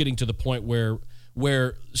almost getting to the point where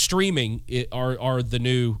streaming are the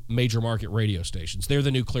new major market radio stations. They're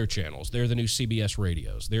the new Clear Channels. They're the new CBS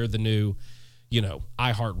radios. They're the new,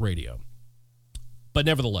 iHeart Radio. But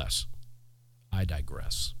nevertheless, I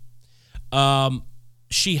digress.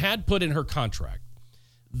 She had put in her contract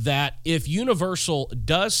that if Universal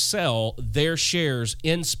does sell their shares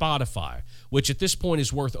in Spotify, which at this point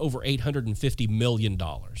is worth over $850 million.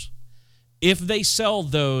 If they sell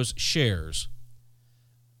those shares,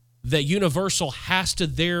 that Universal has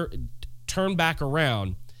to turn back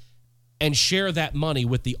around and share that money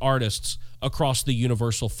with the artists across the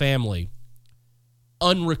Universal family.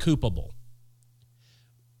 Unrecoupable.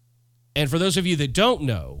 And for those of you that don't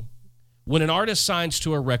know, when an artist signs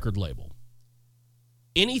to a record label,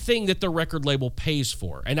 anything that the record label pays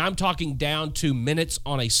for, and I'm talking down to minutes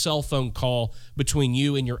on a cell phone call between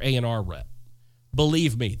you and your A&R rep,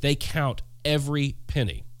 believe me, they count every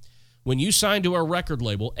penny. When you sign to a record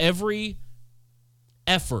label, every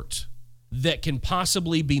effort that can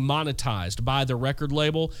possibly be monetized by the record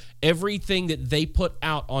label, everything that they put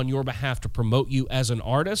out on your behalf to promote you as an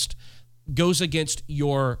artist goes against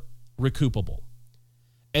your recoupable.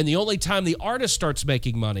 And the only time the artist starts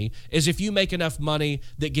making money is if you make enough money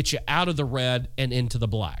that gets you out of the red and into the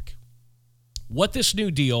black. What this new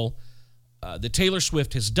deal that Taylor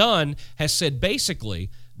Swift has done has said basically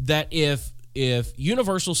that if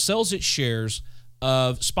Universal sells its shares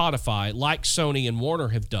of Spotify, like Sony and Warner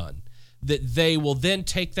have done, that they will then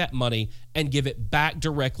take that money and give it back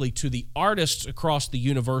directly to the artists across the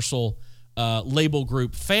Universal label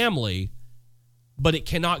group family, but it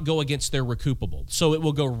cannot go against their recoupable. So it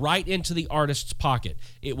will go right into the artist's pocket.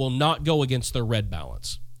 It will not go against their red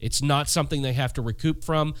balance. It's not something they have to recoup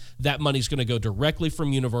from. That money's going to go directly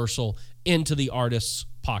from Universal into the artist's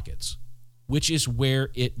pockets, which is where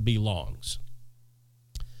it belongs.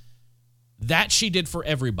 That she did for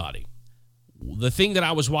everybody. The thing that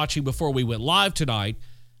I was watching before we went live tonight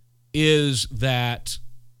is that,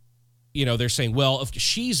 they're saying, well, if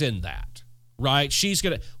she's in that, right? She's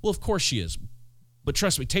going to, well, of course she is. But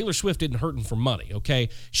trust me, Taylor Swift isn't hurting for money, okay?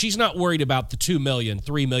 She's not worried about the $2 million,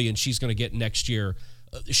 $3 million she's going to get next year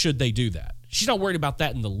should they do that. She's not worried about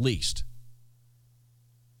that in the least.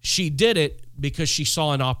 She did it because she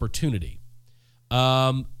saw an opportunity.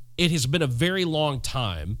 It has been a very long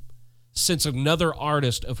time since another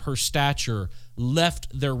artist of her stature left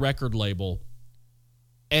their record label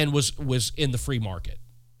and was in the free market.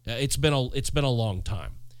 It's been a long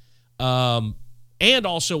time. And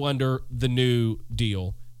also under the new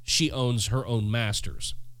deal, she owns her own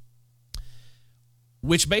masters.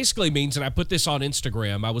 Which basically means, and I put this on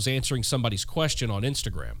Instagram, I was answering somebody's question on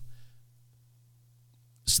Instagram.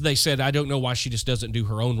 So they said, I don't know why she just doesn't do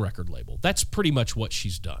her own record label. That's pretty much what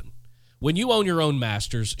she's done. When you own your own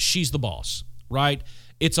masters, she's the boss, right?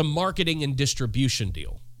 It's a marketing and distribution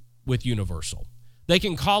deal with Universal. They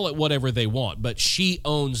can call it whatever they want, but she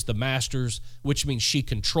owns the masters, which means she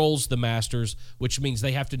controls the masters, which means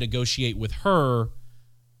they have to negotiate with her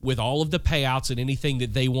with all of the payouts and anything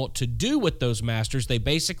that they want to do with those masters. They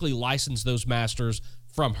basically license those masters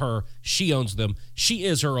from her. She owns them. She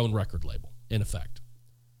is her own record label, in effect.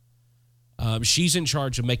 She's in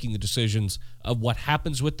charge of making the decisions of what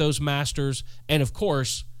happens with those masters and, of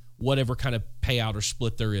course, whatever kind of payout or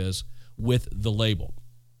split there is with the label.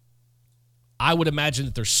 I would imagine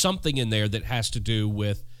that there's something in there that has to do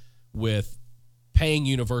with paying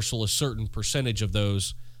Universal a certain percentage of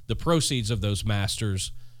the proceeds of those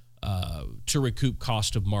masters to recoup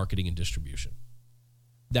cost of marketing and distribution.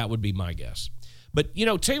 That would be my guess. But,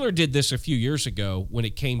 Taylor did this a few years ago when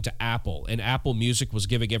it came to Apple, and Apple Music was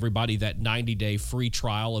giving everybody that 90-day free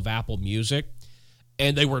trial of Apple Music,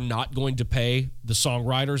 and they were not going to pay the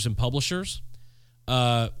songwriters and publishers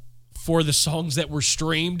for the songs that were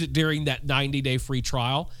streamed during that 90-day free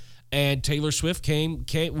trial. And Taylor Swift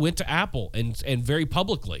went to Apple and very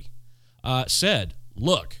publicly said,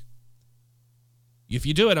 look, if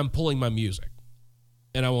you do it, I'm pulling my music,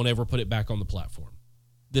 and I won't ever put it back on the platform.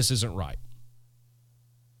 This isn't right.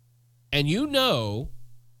 And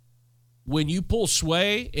when you pull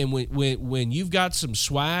sway and when you've got some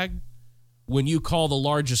swag, when you call the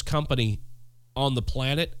largest company on the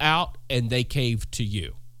planet out and they cave to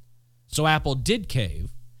you. So Apple did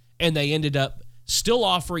cave, and they ended up still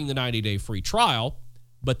offering the 90-day free trial,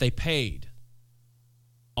 but they paid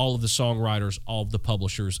all of the songwriters, all of the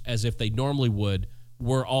publishers, as if they normally would,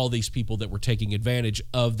 were all these people that were taking advantage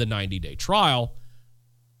of the 90-day trial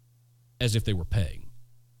as if they were paying.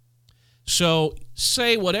 So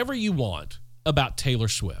say whatever you want about Taylor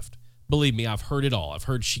Swift. Believe me, I've heard it all. I've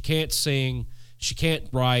heard she can't sing, she can't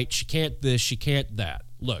write, she can't this, she can't that.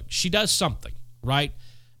 Look, she does something, right?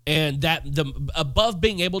 And that above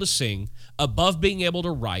being able to sing, above being able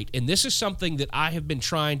to write, and this is something that I have been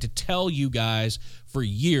trying to tell you guys for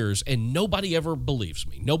years, and nobody ever believes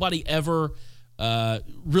me. Nobody ever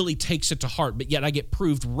really takes it to heart, but yet I get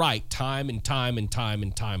proved right time and time and time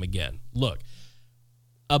and time again. Look,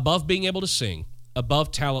 above being able to sing,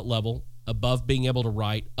 above talent level, above being able to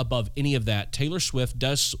write, above any of that, Taylor Swift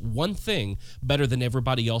does one thing better than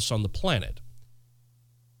everybody else on the planet.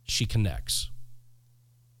 She connects.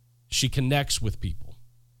 She connects with people.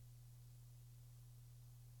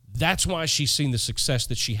 That's why she's seen the success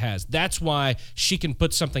that she has. That's why she can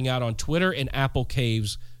put something out on Twitter and Apple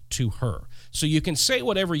caves to her. So you can say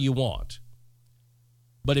whatever you want.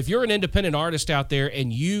 But if you're an independent artist out there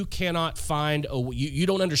and you cannot find, you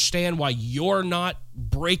don't understand why you're not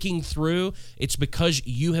breaking through, it's because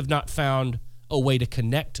you have not found a way to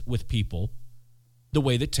connect with people the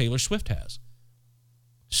way that Taylor Swift has.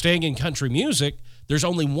 Staying in country music, there's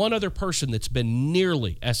only one other person that's been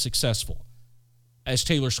nearly as successful as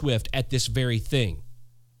Taylor Swift at this very thing,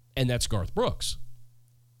 and that's Garth Brooks.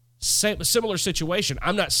 Similar situation.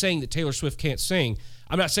 I'm not saying that Taylor Swift can't sing.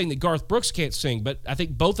 I'm not saying that Garth Brooks can't sing, but I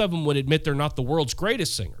think both of them would admit they're not the world's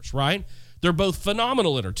greatest singers, right? They're both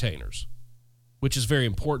phenomenal entertainers, which is very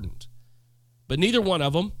important. But neither one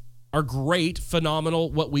of them are great,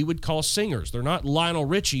 phenomenal, what we would call singers. They're not Lionel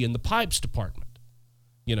Richie in the pipes department,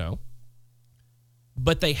 you know?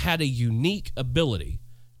 But they had a unique ability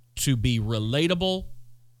to be relatable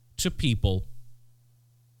to people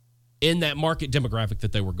in that market demographic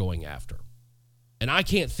that they were going after. And I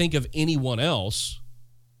can't think of anyone else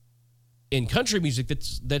in country music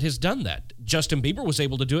that has done that. Justin Bieber was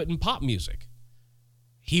able to do it in pop music.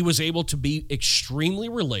 He was able to be extremely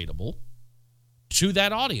relatable to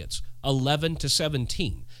that audience, 11 to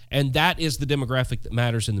 17. And that is the demographic that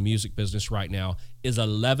matters in the music business right now, is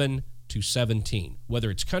 11 to 17. Whether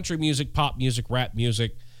it's country music, pop music, rap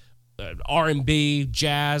music, R&B,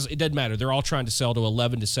 jazz, it doesn't matter. They're all trying to sell to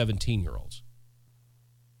 11 to 17-year-olds.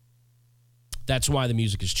 That's why the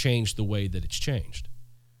music has changed the way that it's changed.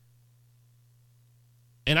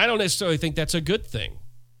 And I don't necessarily think that's a good thing.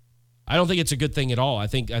 I don't think it's a good thing at all. I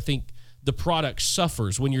think the product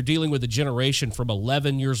suffers when you're dealing with a generation from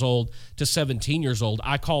 11 years old to 17 years old.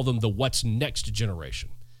 I call them the what's next generation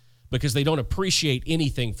because they don't appreciate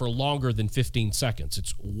anything for longer than 15 seconds.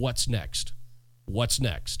 It's what's next? What's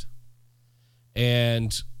next?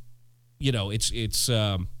 And, you know,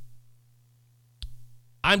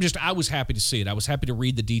 I was happy to see it. I was happy to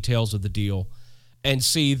read the details of the deal and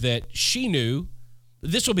see that she knew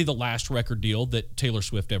this will be the last record deal that Taylor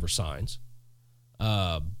Swift ever signs.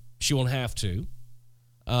 She won't have to.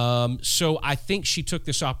 So I think she took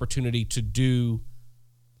this opportunity to do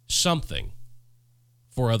something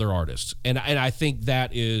for other artists. And I think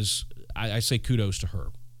that is, I say kudos to her.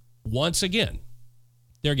 Once again,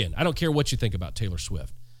 there again, I don't care what you think about Taylor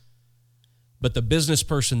Swift, but the business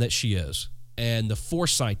person that she is and the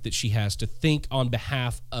foresight that she has to think on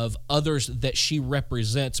behalf of others that she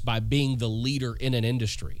represents by being the leader in an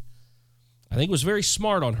industry, I think was very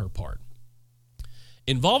smart on her part.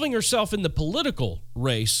 Involving herself in the political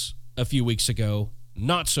race a few weeks ago,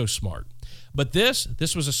 not so smart. But this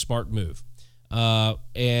was a smart move.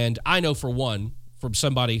 And I know for one, from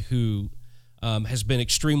somebody who has been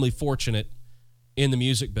extremely fortunate in the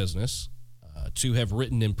music business to have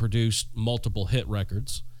written and produced multiple hit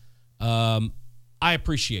records, I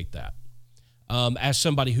appreciate that. As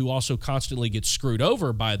somebody who also constantly gets screwed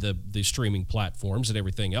over by the streaming platforms and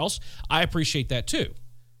everything else, I appreciate that too.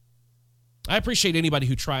 I appreciate anybody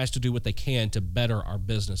who tries to do what they can to better our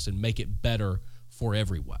business and make it better for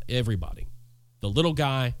everybody. The little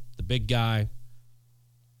guy, the big guy,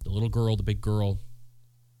 the little girl, the big girl,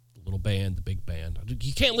 the little band, the big band.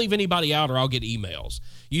 You can't leave anybody out or I'll get emails.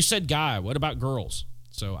 You said guy, what about girls?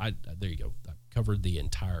 So there you go. I covered the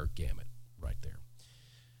entire gamut right there.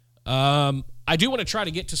 I do want to try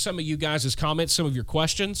to get to some of you guys' comments, some of your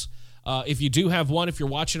questions. If you do have one, if you're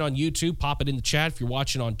watching on YouTube, pop it in the chat. If you're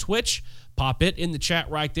watching on Twitch, pop it in the chat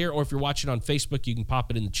right there. Or if you're watching on Facebook, you can pop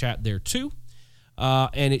it in the chat there too.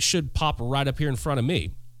 And it should pop right up here in front of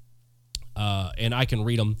me. And I can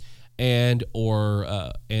read them and or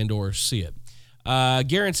see it.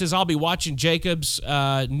 Garen says, I'll be watching Jacob's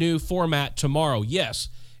new format tomorrow. Yes,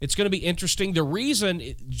 it's going to be interesting. The reason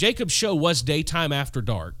Jacob's show was daytime after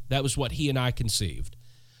dark, that was what he and I conceived.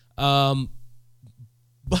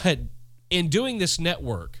 But in doing this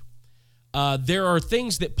network, there are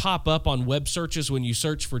things that pop up on web searches when you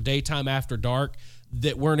search for daytime after dark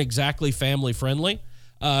that weren't exactly family friendly.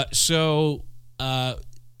 So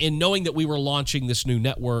in knowing that we were launching this new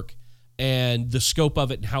network and the scope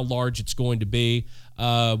of it and how large it's going to be,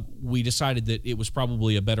 we decided that it was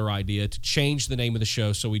probably a better idea to change the name of the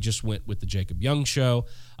show. So we just went with the Jacob Young Show.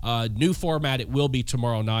 New format, it will be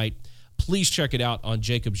tomorrow night. Please check it out on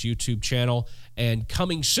Jacob's YouTube channel and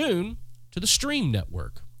coming soon to the Stream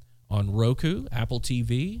Network on Roku, Apple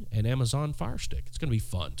TV, and Amazon Fire Stick. It's going to be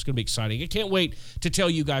fun. It's going to be exciting. I can't wait to tell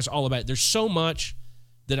you guys all about it. There's so much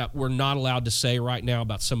that we're not allowed to say right now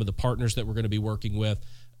about some of the partners that we're going to be working with,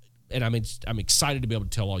 and I'm excited to be able to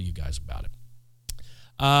tell all you guys about it.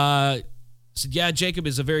 So yeah, Jacob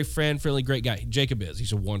is a very friendly, great guy. Jacob is.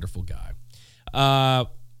 He's a wonderful guy.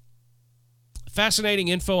 Fascinating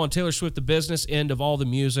info on Taylor Swift, the business end of all the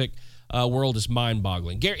music world is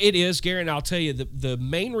mind-boggling. It is, Gary, and I'll tell you, the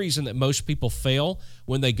main reason that most people fail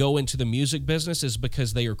when they go into the music business is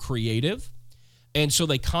because they are creative, and so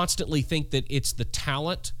they constantly think that it's the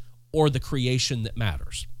talent or the creation that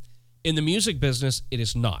matters. In the music business, it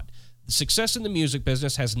is not. The success in the music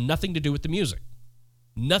business has nothing to do with the music.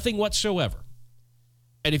 Nothing whatsoever.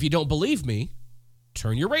 And if you don't believe me,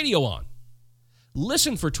 turn your radio on.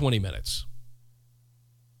 Listen for 20 minutes.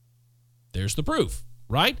 There's the proof,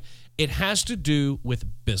 right? It has to do with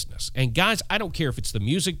business. And guys, I don't care if it's the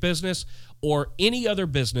music business or any other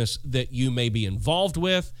business that you may be involved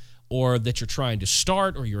with or that you're trying to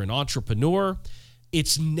start or you're an entrepreneur.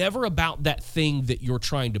 It's never about that thing that you're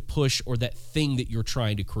trying to push or that thing that you're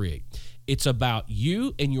trying to create. It's about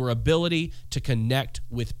you and your ability to connect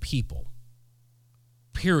with people.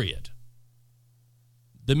 Period.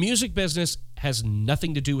 The music business has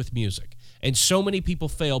nothing to do with music. And so many people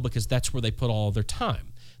fail because that's where they put all of their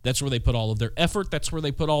time. That's where they put all of their effort. That's where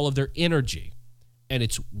they put all of their energy. And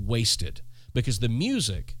it's wasted because the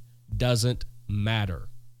music doesn't matter.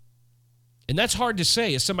 And that's hard to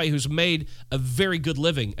say as somebody who's made a very good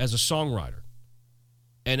living as a songwriter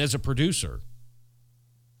and as a producer.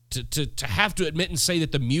 To have to admit and say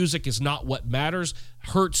that the music is not what matters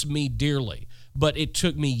hurts me dearly. But it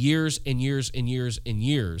took me years and years and years and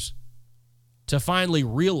years to finally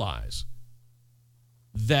realize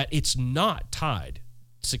that it's not tied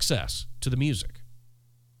success to the music.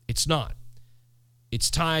 It's not.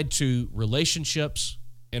 It's tied to relationships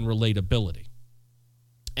and relatability.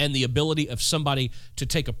 And the ability of somebody to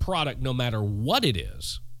take a product, no matter what it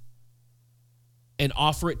is, and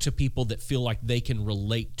offer it to people that feel like they can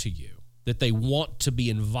relate to you, that they want to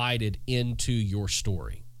be invited into your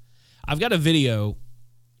story. I've got a video,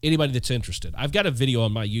 anybody that's interested, I've got a video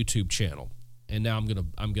on my YouTube channel, and now I'm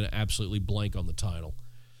gonna absolutely blank on the title.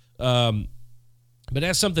 But it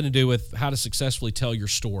has something to do with how to successfully tell your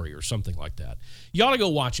story or something like that. You ought to go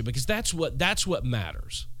watch it because that's what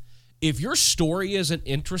matters. If your story isn't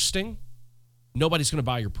interesting, nobody's going to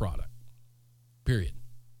buy your product, period.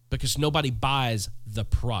 Because nobody buys the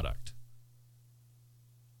product.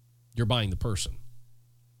 You're buying the person.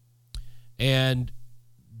 And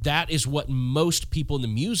that is what most people in the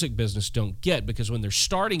music business don't get, because when they're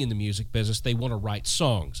starting in the music business, they want to write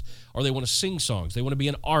songs or they want to sing songs. They want to be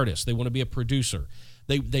an artist. They want to be a producer.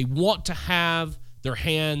 They want to have their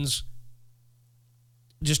hands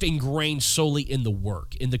just ingrained solely in the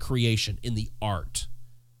work, in the creation, in the art.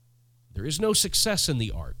 There is no success in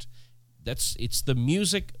the art. It's the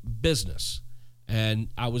music business. And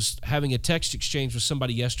I was having a text exchange with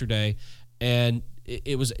somebody yesterday, and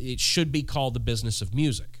it should be called the business of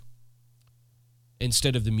music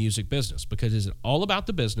instead of the music business, because it's all about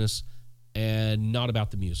the business and not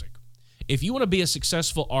about the music. If you want to be a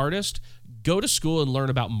successful artist, go to school and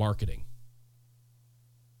learn about marketing.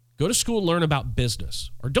 Go to school and learn about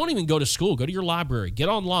business. Or don't even go to school. Go to your library. Get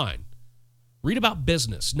online. Read about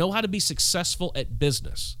business. Know how to be successful at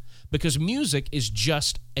business. Because music is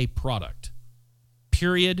just a product.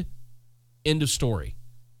 Period. End of story.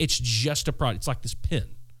 It's just a product. It's like this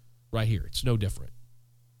pen right here. It's no different.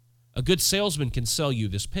 A good salesman can sell you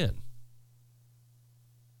this pen.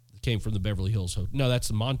 It came from the Beverly Hills Hotel. No, that's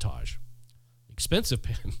the Montage. Expensive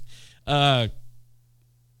pen.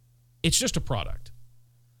 It's just a product.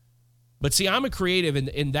 But see, I'm a creative,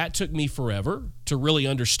 and that took me forever to really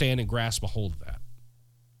understand and grasp a hold of that.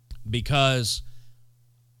 Because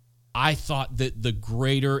I thought that the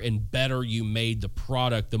greater and better you made the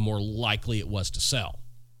product, the more likely it was to sell.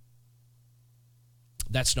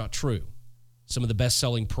 That's not true. Some of the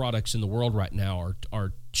best-selling products in the world right now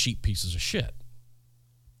are cheap pieces of shit.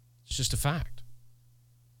 It's just a fact.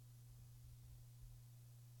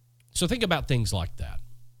 So think about things like that.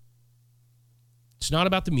 It's not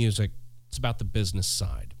about the music. It's about the business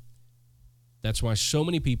side. That's why so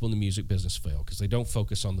many people in the music business fail, because they don't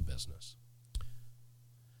focus on the business.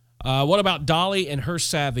 What about Dolly and her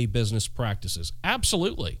savvy business practices?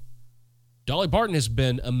 Absolutely. Dolly Parton has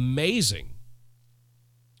been amazing.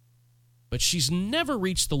 But she's never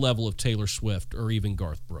reached the level of Taylor Swift or even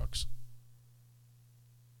Garth Brooks.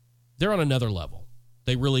 They're on another level.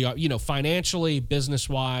 They really are. Financially,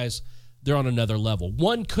 business-wise, they're on another level.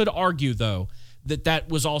 One could argue, though, that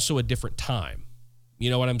was also a different time. You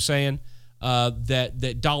know what I'm saying?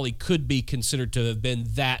 That Dolly could be considered to have been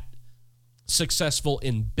that successful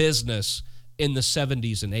in business in the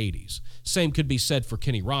 70s and 80s. Same could be said for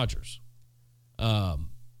Kenny Rogers.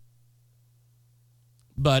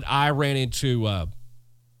 But I ran into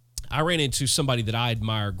somebody that I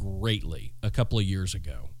admire greatly a couple of years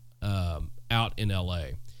ago out in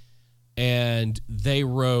L.A., and they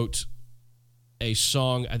wrote a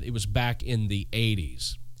song. It was back in the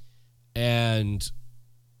 80s, and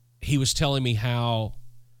he was telling me how,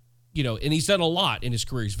 and he's done a lot in his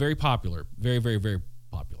career. He's very popular, very, very, very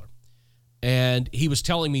popular. And he was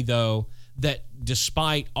telling me, though, that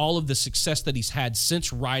despite all of the success that he's had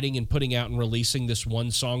since writing and putting out and releasing this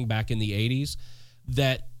one song back in the 80s,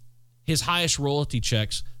 that his highest royalty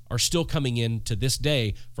checks are still coming in to this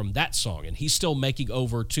day from that song. And he's still making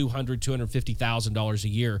over $250,000 a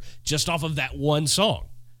year just off of that one song,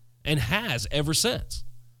 and has ever since.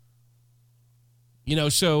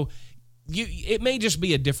 So it may just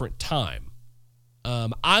be a different time.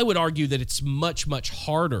 I would argue that it's much, much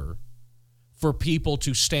harder for people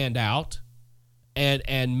to stand out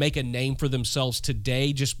and make a name for themselves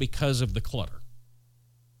today just because of the clutter.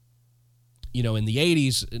 In the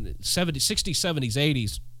 80s, 70s, 60s, 70s,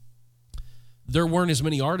 80s, there weren't as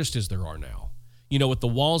many artists as there are now. With the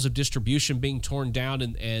walls of distribution being torn down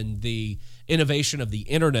and the innovation of the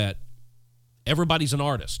internet, everybody's an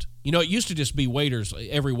artist. It used to just be waiters.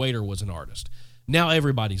 Every waiter was an artist. Now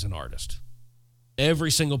everybody's an artist.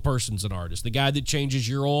 Every single person's an artist. The guy that changes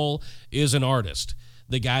your oil is an artist.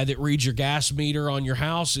 The guy that reads your gas meter on your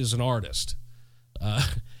house is an artist.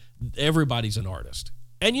 Everybody's an artist.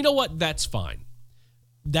 And you know what? That's fine.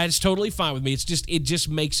 That's totally fine with me. It just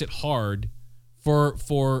makes it hard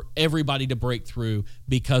for everybody to break through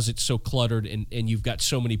because it's so cluttered and you've got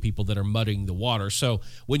so many people that are muddying the water. So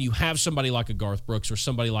when you have somebody like a Garth Brooks or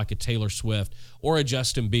somebody like a Taylor Swift or a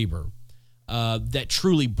Justin Bieber that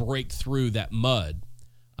truly break through that mud,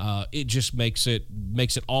 it just makes it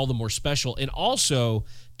all the more special, and also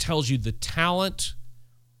tells you the talent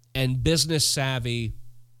and business savvy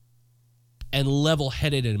and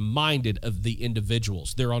level-headed and minded of the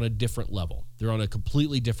individuals. They're on a different level. They're on a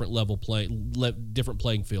completely different different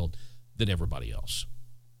playing field than everybody else.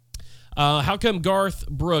 How come Garth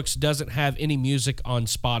Brooks doesn't have any music on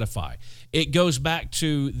Spotify? It goes back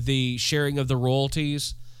to the sharing of the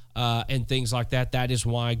royalties and things like that. That is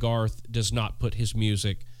why Garth does not put his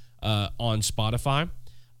music on Spotify.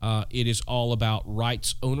 It is all about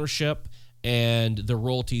rights ownership and the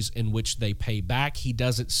royalties in which they pay back. He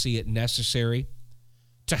doesn't see it necessary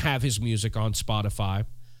to have his music on Spotify.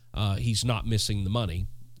 He's not missing the money.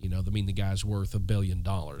 The guy's worth $1 billion.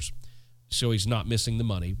 So he's not missing the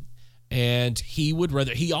money. And he would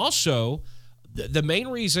rather, he also, the main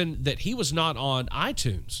reason that he was not on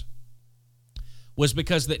iTunes was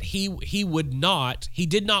because that he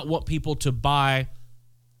did not want people to buy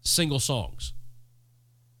single songs.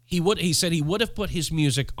 He said he would have put his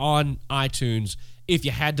music on iTunes if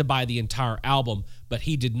you had to buy the entire album, but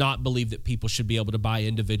he did not believe that people should be able to buy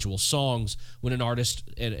individual songs when an artist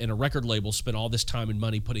and a record label spent all this time and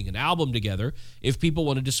money putting an album together. If people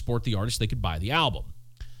wanted to support the artist, they could buy the album.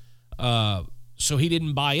 So he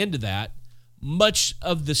didn't buy into that. Much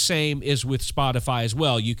of the same is with Spotify as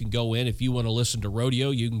well. You can go in, if you want to listen to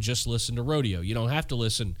Rodeo, you can just listen to Rodeo. You don't have to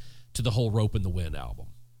listen to the whole Rope in the Wind album.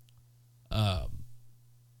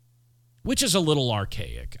 Which is a little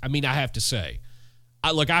archaic. I have to say.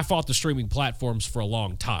 I fought the streaming platforms for a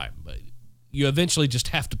long time, but you eventually just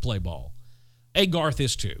have to play ball. And Garth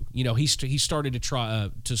is too. He started to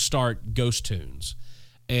try to start Ghost Tunes,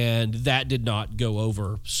 and that did not go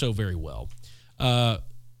over so very well.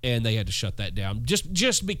 And they had to shut that down.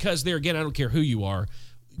 Just because there, again, I don't care who you are,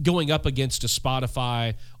 going up against a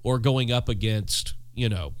Spotify or going up against,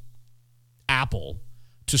 Apple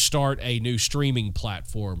to start a new streaming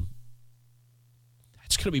platform,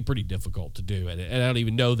 it's going to be pretty difficult to do. And I don't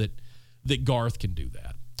even know that Garth can do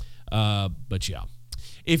that. But yeah.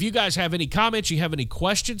 If you guys have any comments, you have any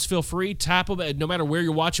questions, feel free, tap them. No matter where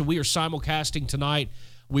you're watching, we are simulcasting tonight.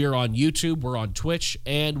 We are on YouTube, we're on Twitch,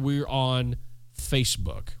 and we're on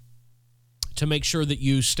Facebook. To make sure that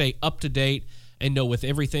you stay up to date and know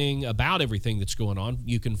about everything that's going on,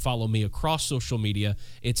 you can follow me across social media.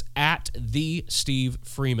 It's at the Steve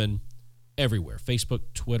Freeman everywhere. Facebook,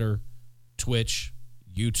 Twitter, Twitch,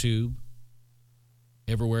 YouTube,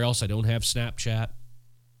 everywhere else. I don't have Snapchat.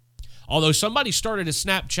 Although somebody started a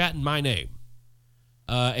Snapchat in my name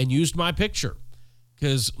and used my picture,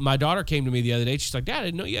 because my daughter came to me the other day. She's like, Dad, I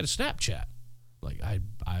didn't know you had a Snapchat. Like, I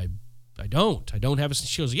don't have a.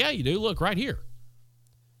 She goes, yeah, you do. Look right here.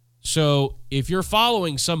 So if you're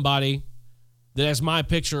following somebody that has my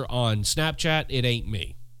picture on Snapchat, it ain't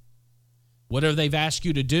me. Whatever they've asked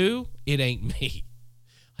you to do, it ain't me.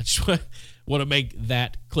 I just want to make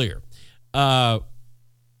that clear. But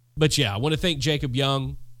yeah, I want to thank Jacob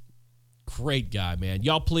Young. Great guy, man.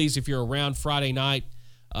 Y'all, please, if you're around Friday night,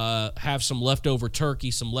 have some leftover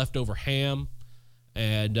turkey, some leftover ham,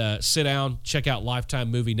 and sit down, check out Lifetime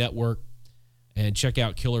Movie Network, and check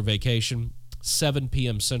out Killer Vacation, 7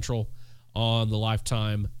 p.m. Central on the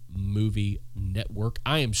Lifetime Movie Network.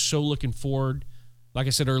 I am so looking forward. Like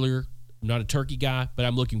I said earlier, I'm not a turkey guy, but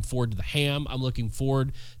I'm looking forward to the ham. I'm looking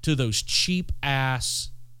forward to those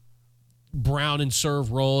cheap-ass brown and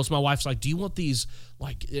serve rolls. My wife's like, do you want these?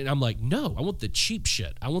 Like, and I'm like, no, I want the cheap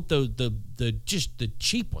shit. I want just the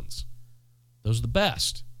cheap ones. Those are the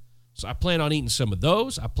best. So I plan on eating some of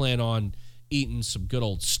those. I plan on eating some good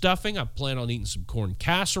old stuffing. I plan on eating some corn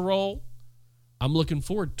casserole. I'm looking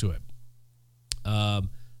forward to it.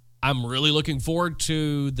 I'm really looking forward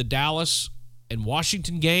to the Dallas and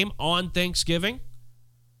Washington game on Thanksgiving.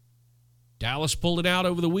 Dallas pulled it out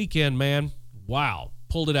over the weekend, man. Wow.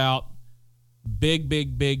 Pulled it out. Big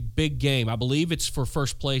game. I believe it's for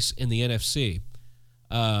first place in the NFC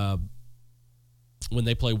when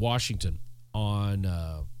they play Washington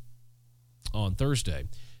on Thursday.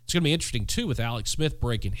 It's going to be interesting, too, with Alex Smith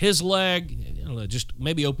breaking his leg. I don't know, just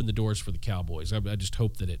maybe open the doors for the Cowboys. I just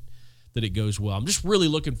hope that it goes well. I'm just really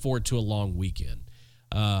looking forward to a long weekend.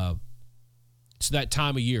 It's that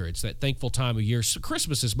time of year. It's that thankful time of year. So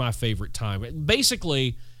Christmas is my favorite time.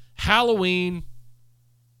 Basically, Halloween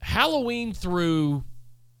through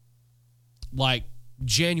like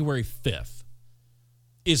January 5th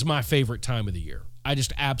is my favorite time of the year. I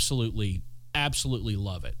just absolutely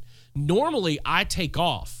love it. Normally, I take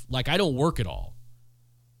off. Like, I don't work at all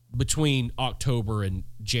between October and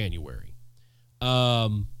January.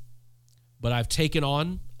 But I've taken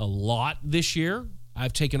on a lot this year.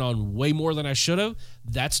 I've taken on way more than I should have.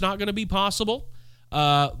 That's not going to be possible.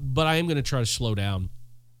 But I am going to try to slow down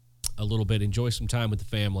a little bit, enjoy some time with the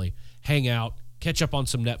family, hang out, catch up on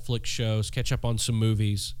some Netflix shows, catch up on some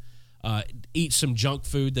movies, eat some junk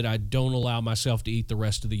food that I don't allow myself to eat the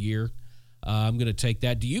rest of the year. I'm going to take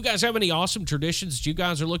that. Do you guys have any awesome traditions that you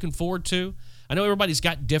guys are looking forward to? I know everybody's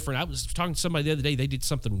got different. I was talking to somebody the other day. They did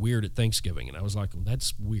something weird at Thanksgiving, and I was like, well,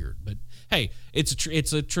 that's weird. But, hey, it's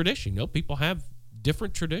a tradition. You know, people have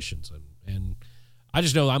different traditions, and I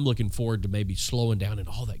just know I'm looking forward to maybe slowing down and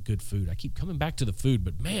all that good food. I keep coming back to the food,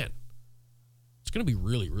 but, man, it's going to be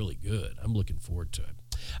really, really good. I'm looking forward to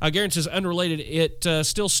it. Garen says, unrelated, it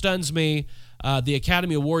still stuns me. The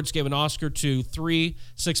Academy Awards gave an Oscar to 3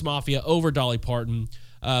 6 Mafia over Dolly Parton,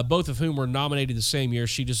 both of whom were nominated the same year.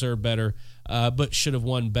 She deserved better, but should have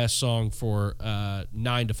won Best Song for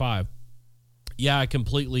 9 to 5. Yeah, I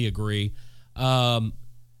completely agree. That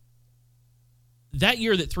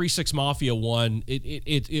year that 3 6 Mafia won,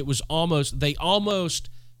 it was almost, they almost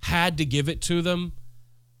had to give it to them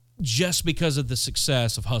just because of the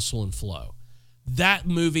success of Hustle and Flow. That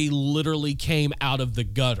movie literally came out of the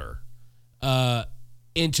gutter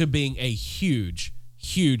into being a huge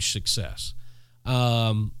success.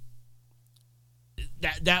 It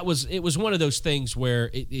was one of those things where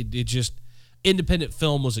it just, independent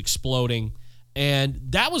film was exploding,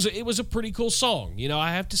 and it was a pretty cool song. You know,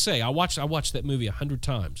 I have to say, I watched that movie 100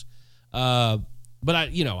 times. But I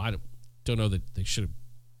don't know that they should have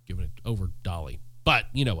given it over Dolly. But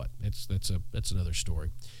you know what? That's another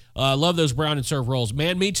story. Love those brown and serve rolls.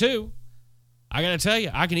 Man, me too. I got to tell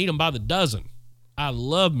you, I can eat them by the dozen. I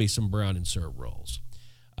love me some brown and serve rolls.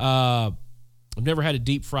 I've never had a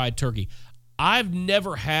deep fried turkey. I've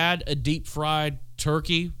never had a deep fried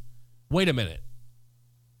turkey. Wait a minute.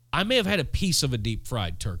 I may have had a piece of a deep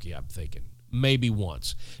fried turkey, I'm thinking. Maybe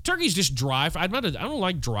once. Turkey's just dry. I don't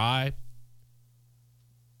like dry.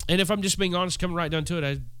 And if I'm just being honest, coming right down to it,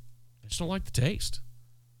 I just don't like the taste.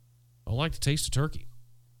 I don't like the taste of turkey.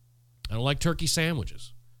 I don't like turkey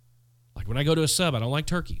sandwiches. Like when I go to a sub, I don't like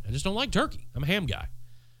turkey. I just don't like turkey. I'm a ham guy.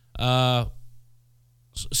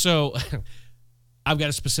 So I've got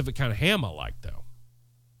a specific kind of ham I like, though.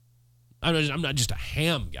 I'm not just a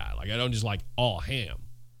ham guy. Like, I don't just like all ham.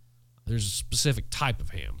 There's a specific type of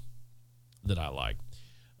ham that I like.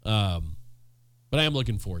 But I am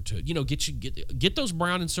looking forward to it. You know, get those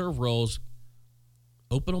brown and serve rolls,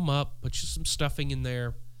 open them up, put you some stuffing in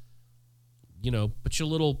there. You know, put your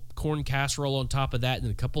little corn casserole on top of that, and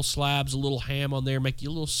then a couple slabs, a little ham on there, make you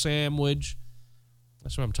a little sandwich.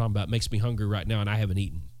 That's what I'm talking about. It makes me hungry right now, and I haven't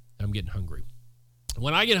eaten. I'm getting hungry.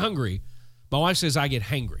 When I get hungry, my wife says I get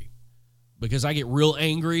hangry because I get real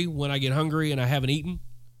angry when I get hungry and I haven't eaten,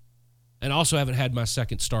 and also haven't had my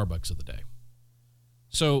second Starbucks of the day.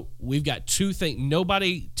 So we've got two things.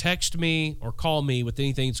 Nobody text me or call me with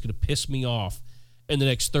anything that's going to piss me off in the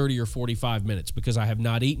next 30 or 45 minutes because I have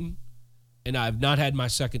not eaten and I have not had my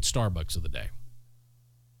second Starbucks of the day.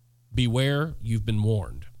 Beware, you've been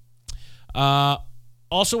warned.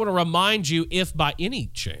 Also want to remind you, if by any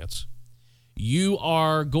chance you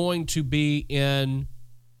are going to be in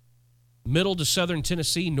middle to southern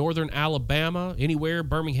Tennessee, northern Alabama, anywhere,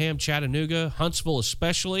 Birmingham, Chattanooga, Huntsville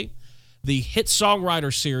especially, the Hit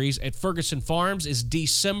Songwriter Series at Ferguson Farms is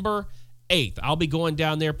December 8th. I'll be going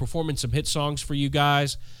down there performing some hit songs for you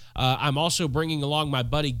guys. I'm also bringing along my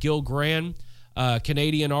buddy Gil Gran,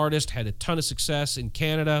 Canadian artist, had a ton of success in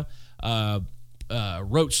Canada,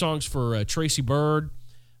 wrote songs for Tracy Bird.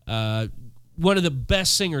 One of the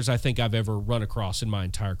best singers I think I've ever run across in my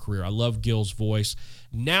entire career. I love Gil's voice.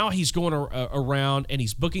 Now he's going around and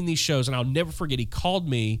he's booking these shows, and I'll never forget, he called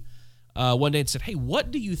me one day and said, hey,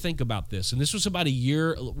 what do you think about this? And this was about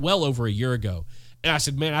well over a year ago. And I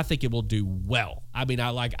said, man, I think it will do well. I mean,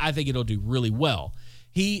 I think it'll do really well.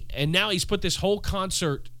 And now he's put this whole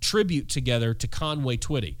concert tribute together to Conway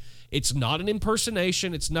Twitty. It's not an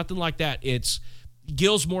impersonation. It's nothing like that.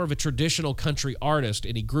 Gil's more of a traditional country artist,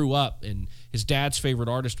 and he grew up, and his dad's favorite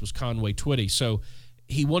artist was Conway Twitty. So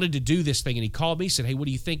he wanted to do this thing, and he called me, said, hey, what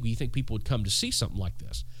do you think? Do you think people would come to see something like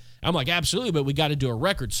this? I'm like, absolutely, but we got to do a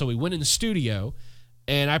record. So we went in the studio,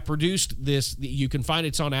 and I produced this. You can find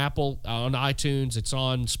it's on Apple, on iTunes. It's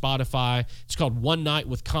on Spotify. It's called One Night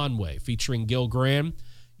with Conway, featuring Gil Graham.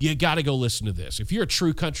 You got to go listen to this. If you're a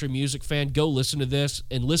true country music fan, go listen to this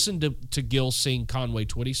and listen to Gil sing Conway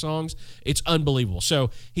Twitty songs. It's unbelievable. So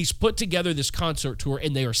he's put together this concert tour,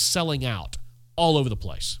 and they are selling out all over the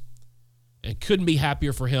place. And couldn't be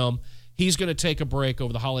happier for him. He's going to take a break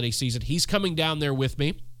over the holiday season. He's coming down there with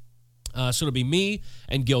me. So it'll be me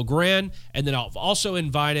and Gil Gran. And then I've also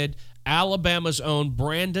invited Alabama's own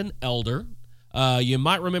Brandon Elder. You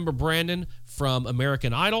might remember Brandon from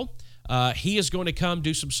American Idol. He is going to come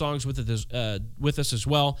do some songs with us as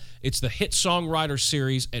well. It's the Hit Songwriter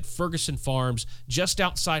Series at Ferguson Farms, just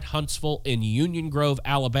outside Huntsville in Union Grove,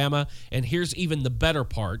 Alabama. And here's even the better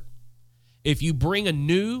part. If you bring a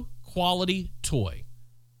new quality toy,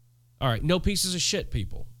 all right, no pieces of shit,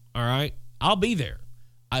 people, all right, I'll be there.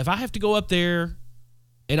 If I have to go up there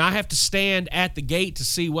and I have to stand at the gate to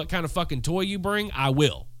see what kind of fucking toy you bring, I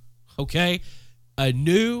will, okay? A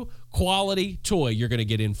new quality toy you're going to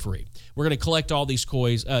get in free. We're going to collect all these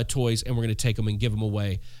toys, and we're going to take them and give them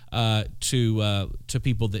away to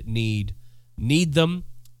people that need them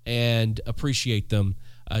and appreciate them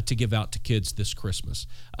to give out to kids this Christmas.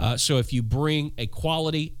 So if you bring a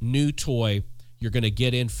quality new toy, you're going to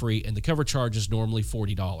get in free, and the cover charge is normally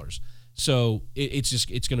 $40. So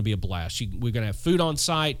it's going to be a blast. We're going to have food on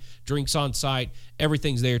site, drinks on site,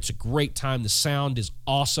 everything's there. It's a great time. The sound is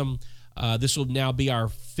awesome. This will now be our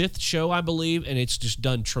 5th show, I believe, and it's just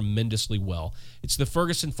done tremendously well. It's the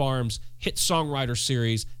Ferguson Farms Hit Songwriter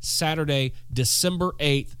Series, Saturday, December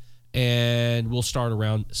 8th, and we'll start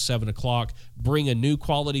around 7 o'clock. Bring a new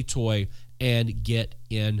quality toy and get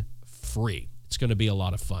in free. It's going to be a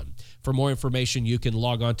lot of fun. For more information, you can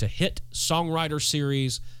log on to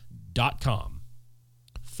hitsongwriterseries.com.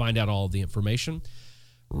 Find out all of the information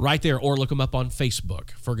right there, or look them up on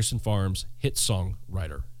Facebook, Ferguson Farms Hit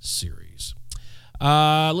Songwriter Series.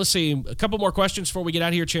 Let's see, a couple more questions before we get out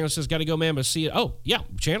of here. Chandler says, got to go, man, but see you. Oh, yeah,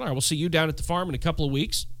 Chandler, I will see you down at the farm in a couple of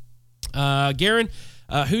weeks. Garen,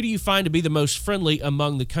 who do you find to be the most friendly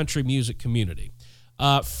among the country music community?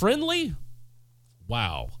 Friendly?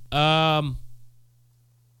 Wow.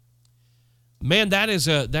 Man, that's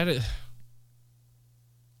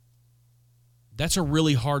a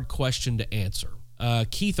really hard question to answer.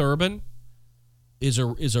 Keith Urban is a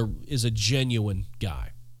genuine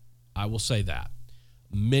guy. I will say that.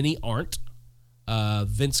 Many aren't.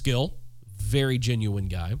 Vince Gill, very genuine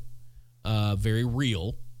guy, very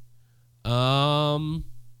real. Man,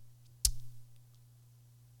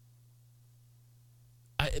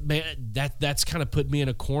 that's kind of put me in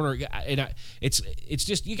a corner, and it's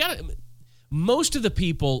just, you gotta. Most of the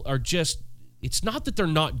people are just. It's not that they're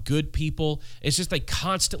not good people. It's just they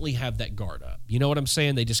constantly have that guard up. You know what I'm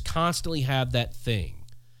saying? They just constantly have that thing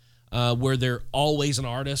where they're always an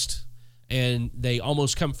artist, and they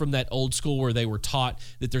almost come from that old school where they were taught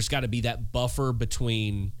that there's got to be that buffer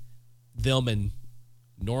between them and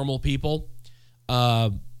normal people.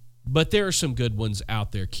 But there are some good ones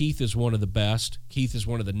out there. Keith is one of the best. Keith is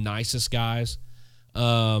one of the nicest guys.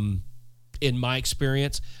 In my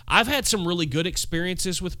experience, I've had some really good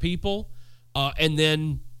experiences with people. And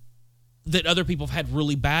then that other people have had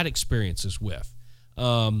really bad experiences with.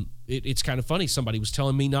 It's kind of funny. Somebody was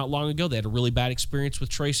telling me not long ago they had a really bad experience with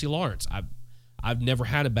Tracy Lawrence. I've never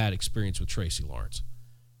had a bad experience with Tracy Lawrence.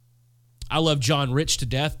 I love John Rich to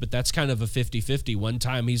death, but that's kind of a 50-50. One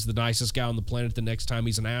time he's the nicest guy on the planet, the next time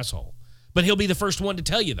he's an asshole. But he'll be the first one to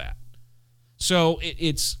tell you that. So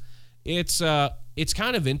it's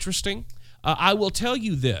kind of interesting. I will tell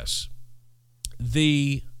you this: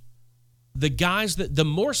 the guys that the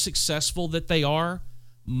more successful that they are,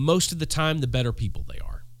 most of the time the better people they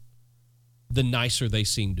are, the nicer they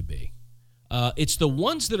seem to be. It's the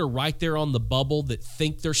ones that are right there on the bubble that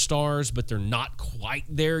think they're stars, but they're not quite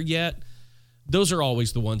there yet. Those are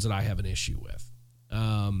always the ones that I have an issue with.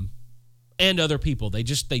 And other people, they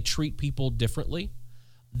treat people differently.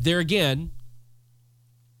 There again,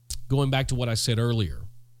 going back to what I said earlier,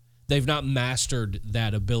 they've not mastered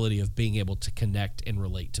that ability of being able to connect and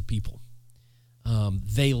relate to people.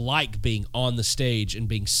 They like being on the stage and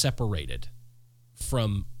being separated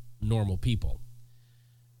from normal people.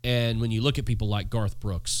 And when you look at people like Garth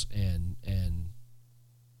Brooks and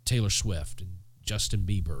Taylor Swift and Justin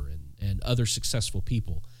Bieber and other successful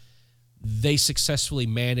people, they successfully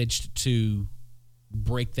managed to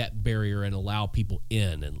break that barrier and allow people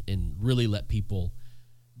in and really let people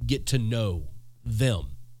get to know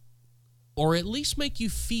them, or at least make you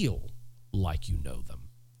feel like you know them.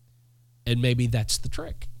 And maybe that's the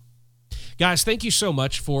trick. Guys, thank you so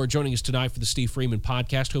much for joining us tonight for the Steve Freeman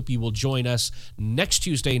Podcast. Hope you will join us next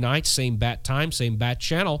Tuesday night, same bat time, same bat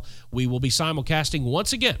channel. We will be simulcasting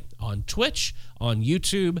once again on Twitch, on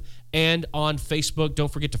YouTube, and on Facebook.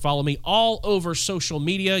 Don't forget to follow me all over social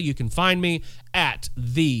media. You can find me at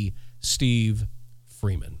the Steve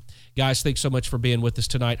Freeman. Guys, thanks so much for being with us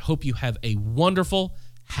tonight. Hope you have a wonderful,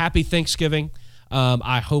 happy Thanksgiving.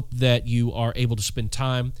 I hope that you are able to spend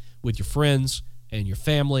time with your friends and your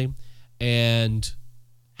family and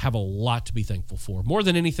have a lot to be thankful for. More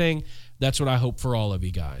than anything, that's what I hope for all of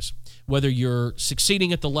you guys. Whether you're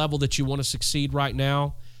succeeding at the level that you want to succeed right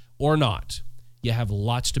now or not, you have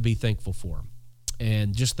lots to be thankful for.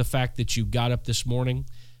 And just the fact that you got up this morning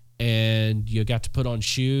and you got to put on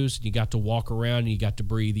shoes, and you got to walk around, and you got to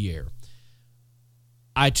breathe the air.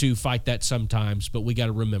 I, too, fight that sometimes, but we got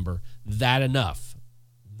to remember that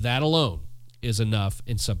alone is enough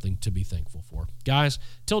and something to be thankful for. Guys,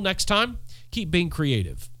 till next time, keep being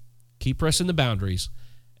creative, keep pressing the boundaries,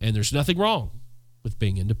 and there's nothing wrong with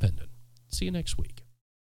being independent. See you next week.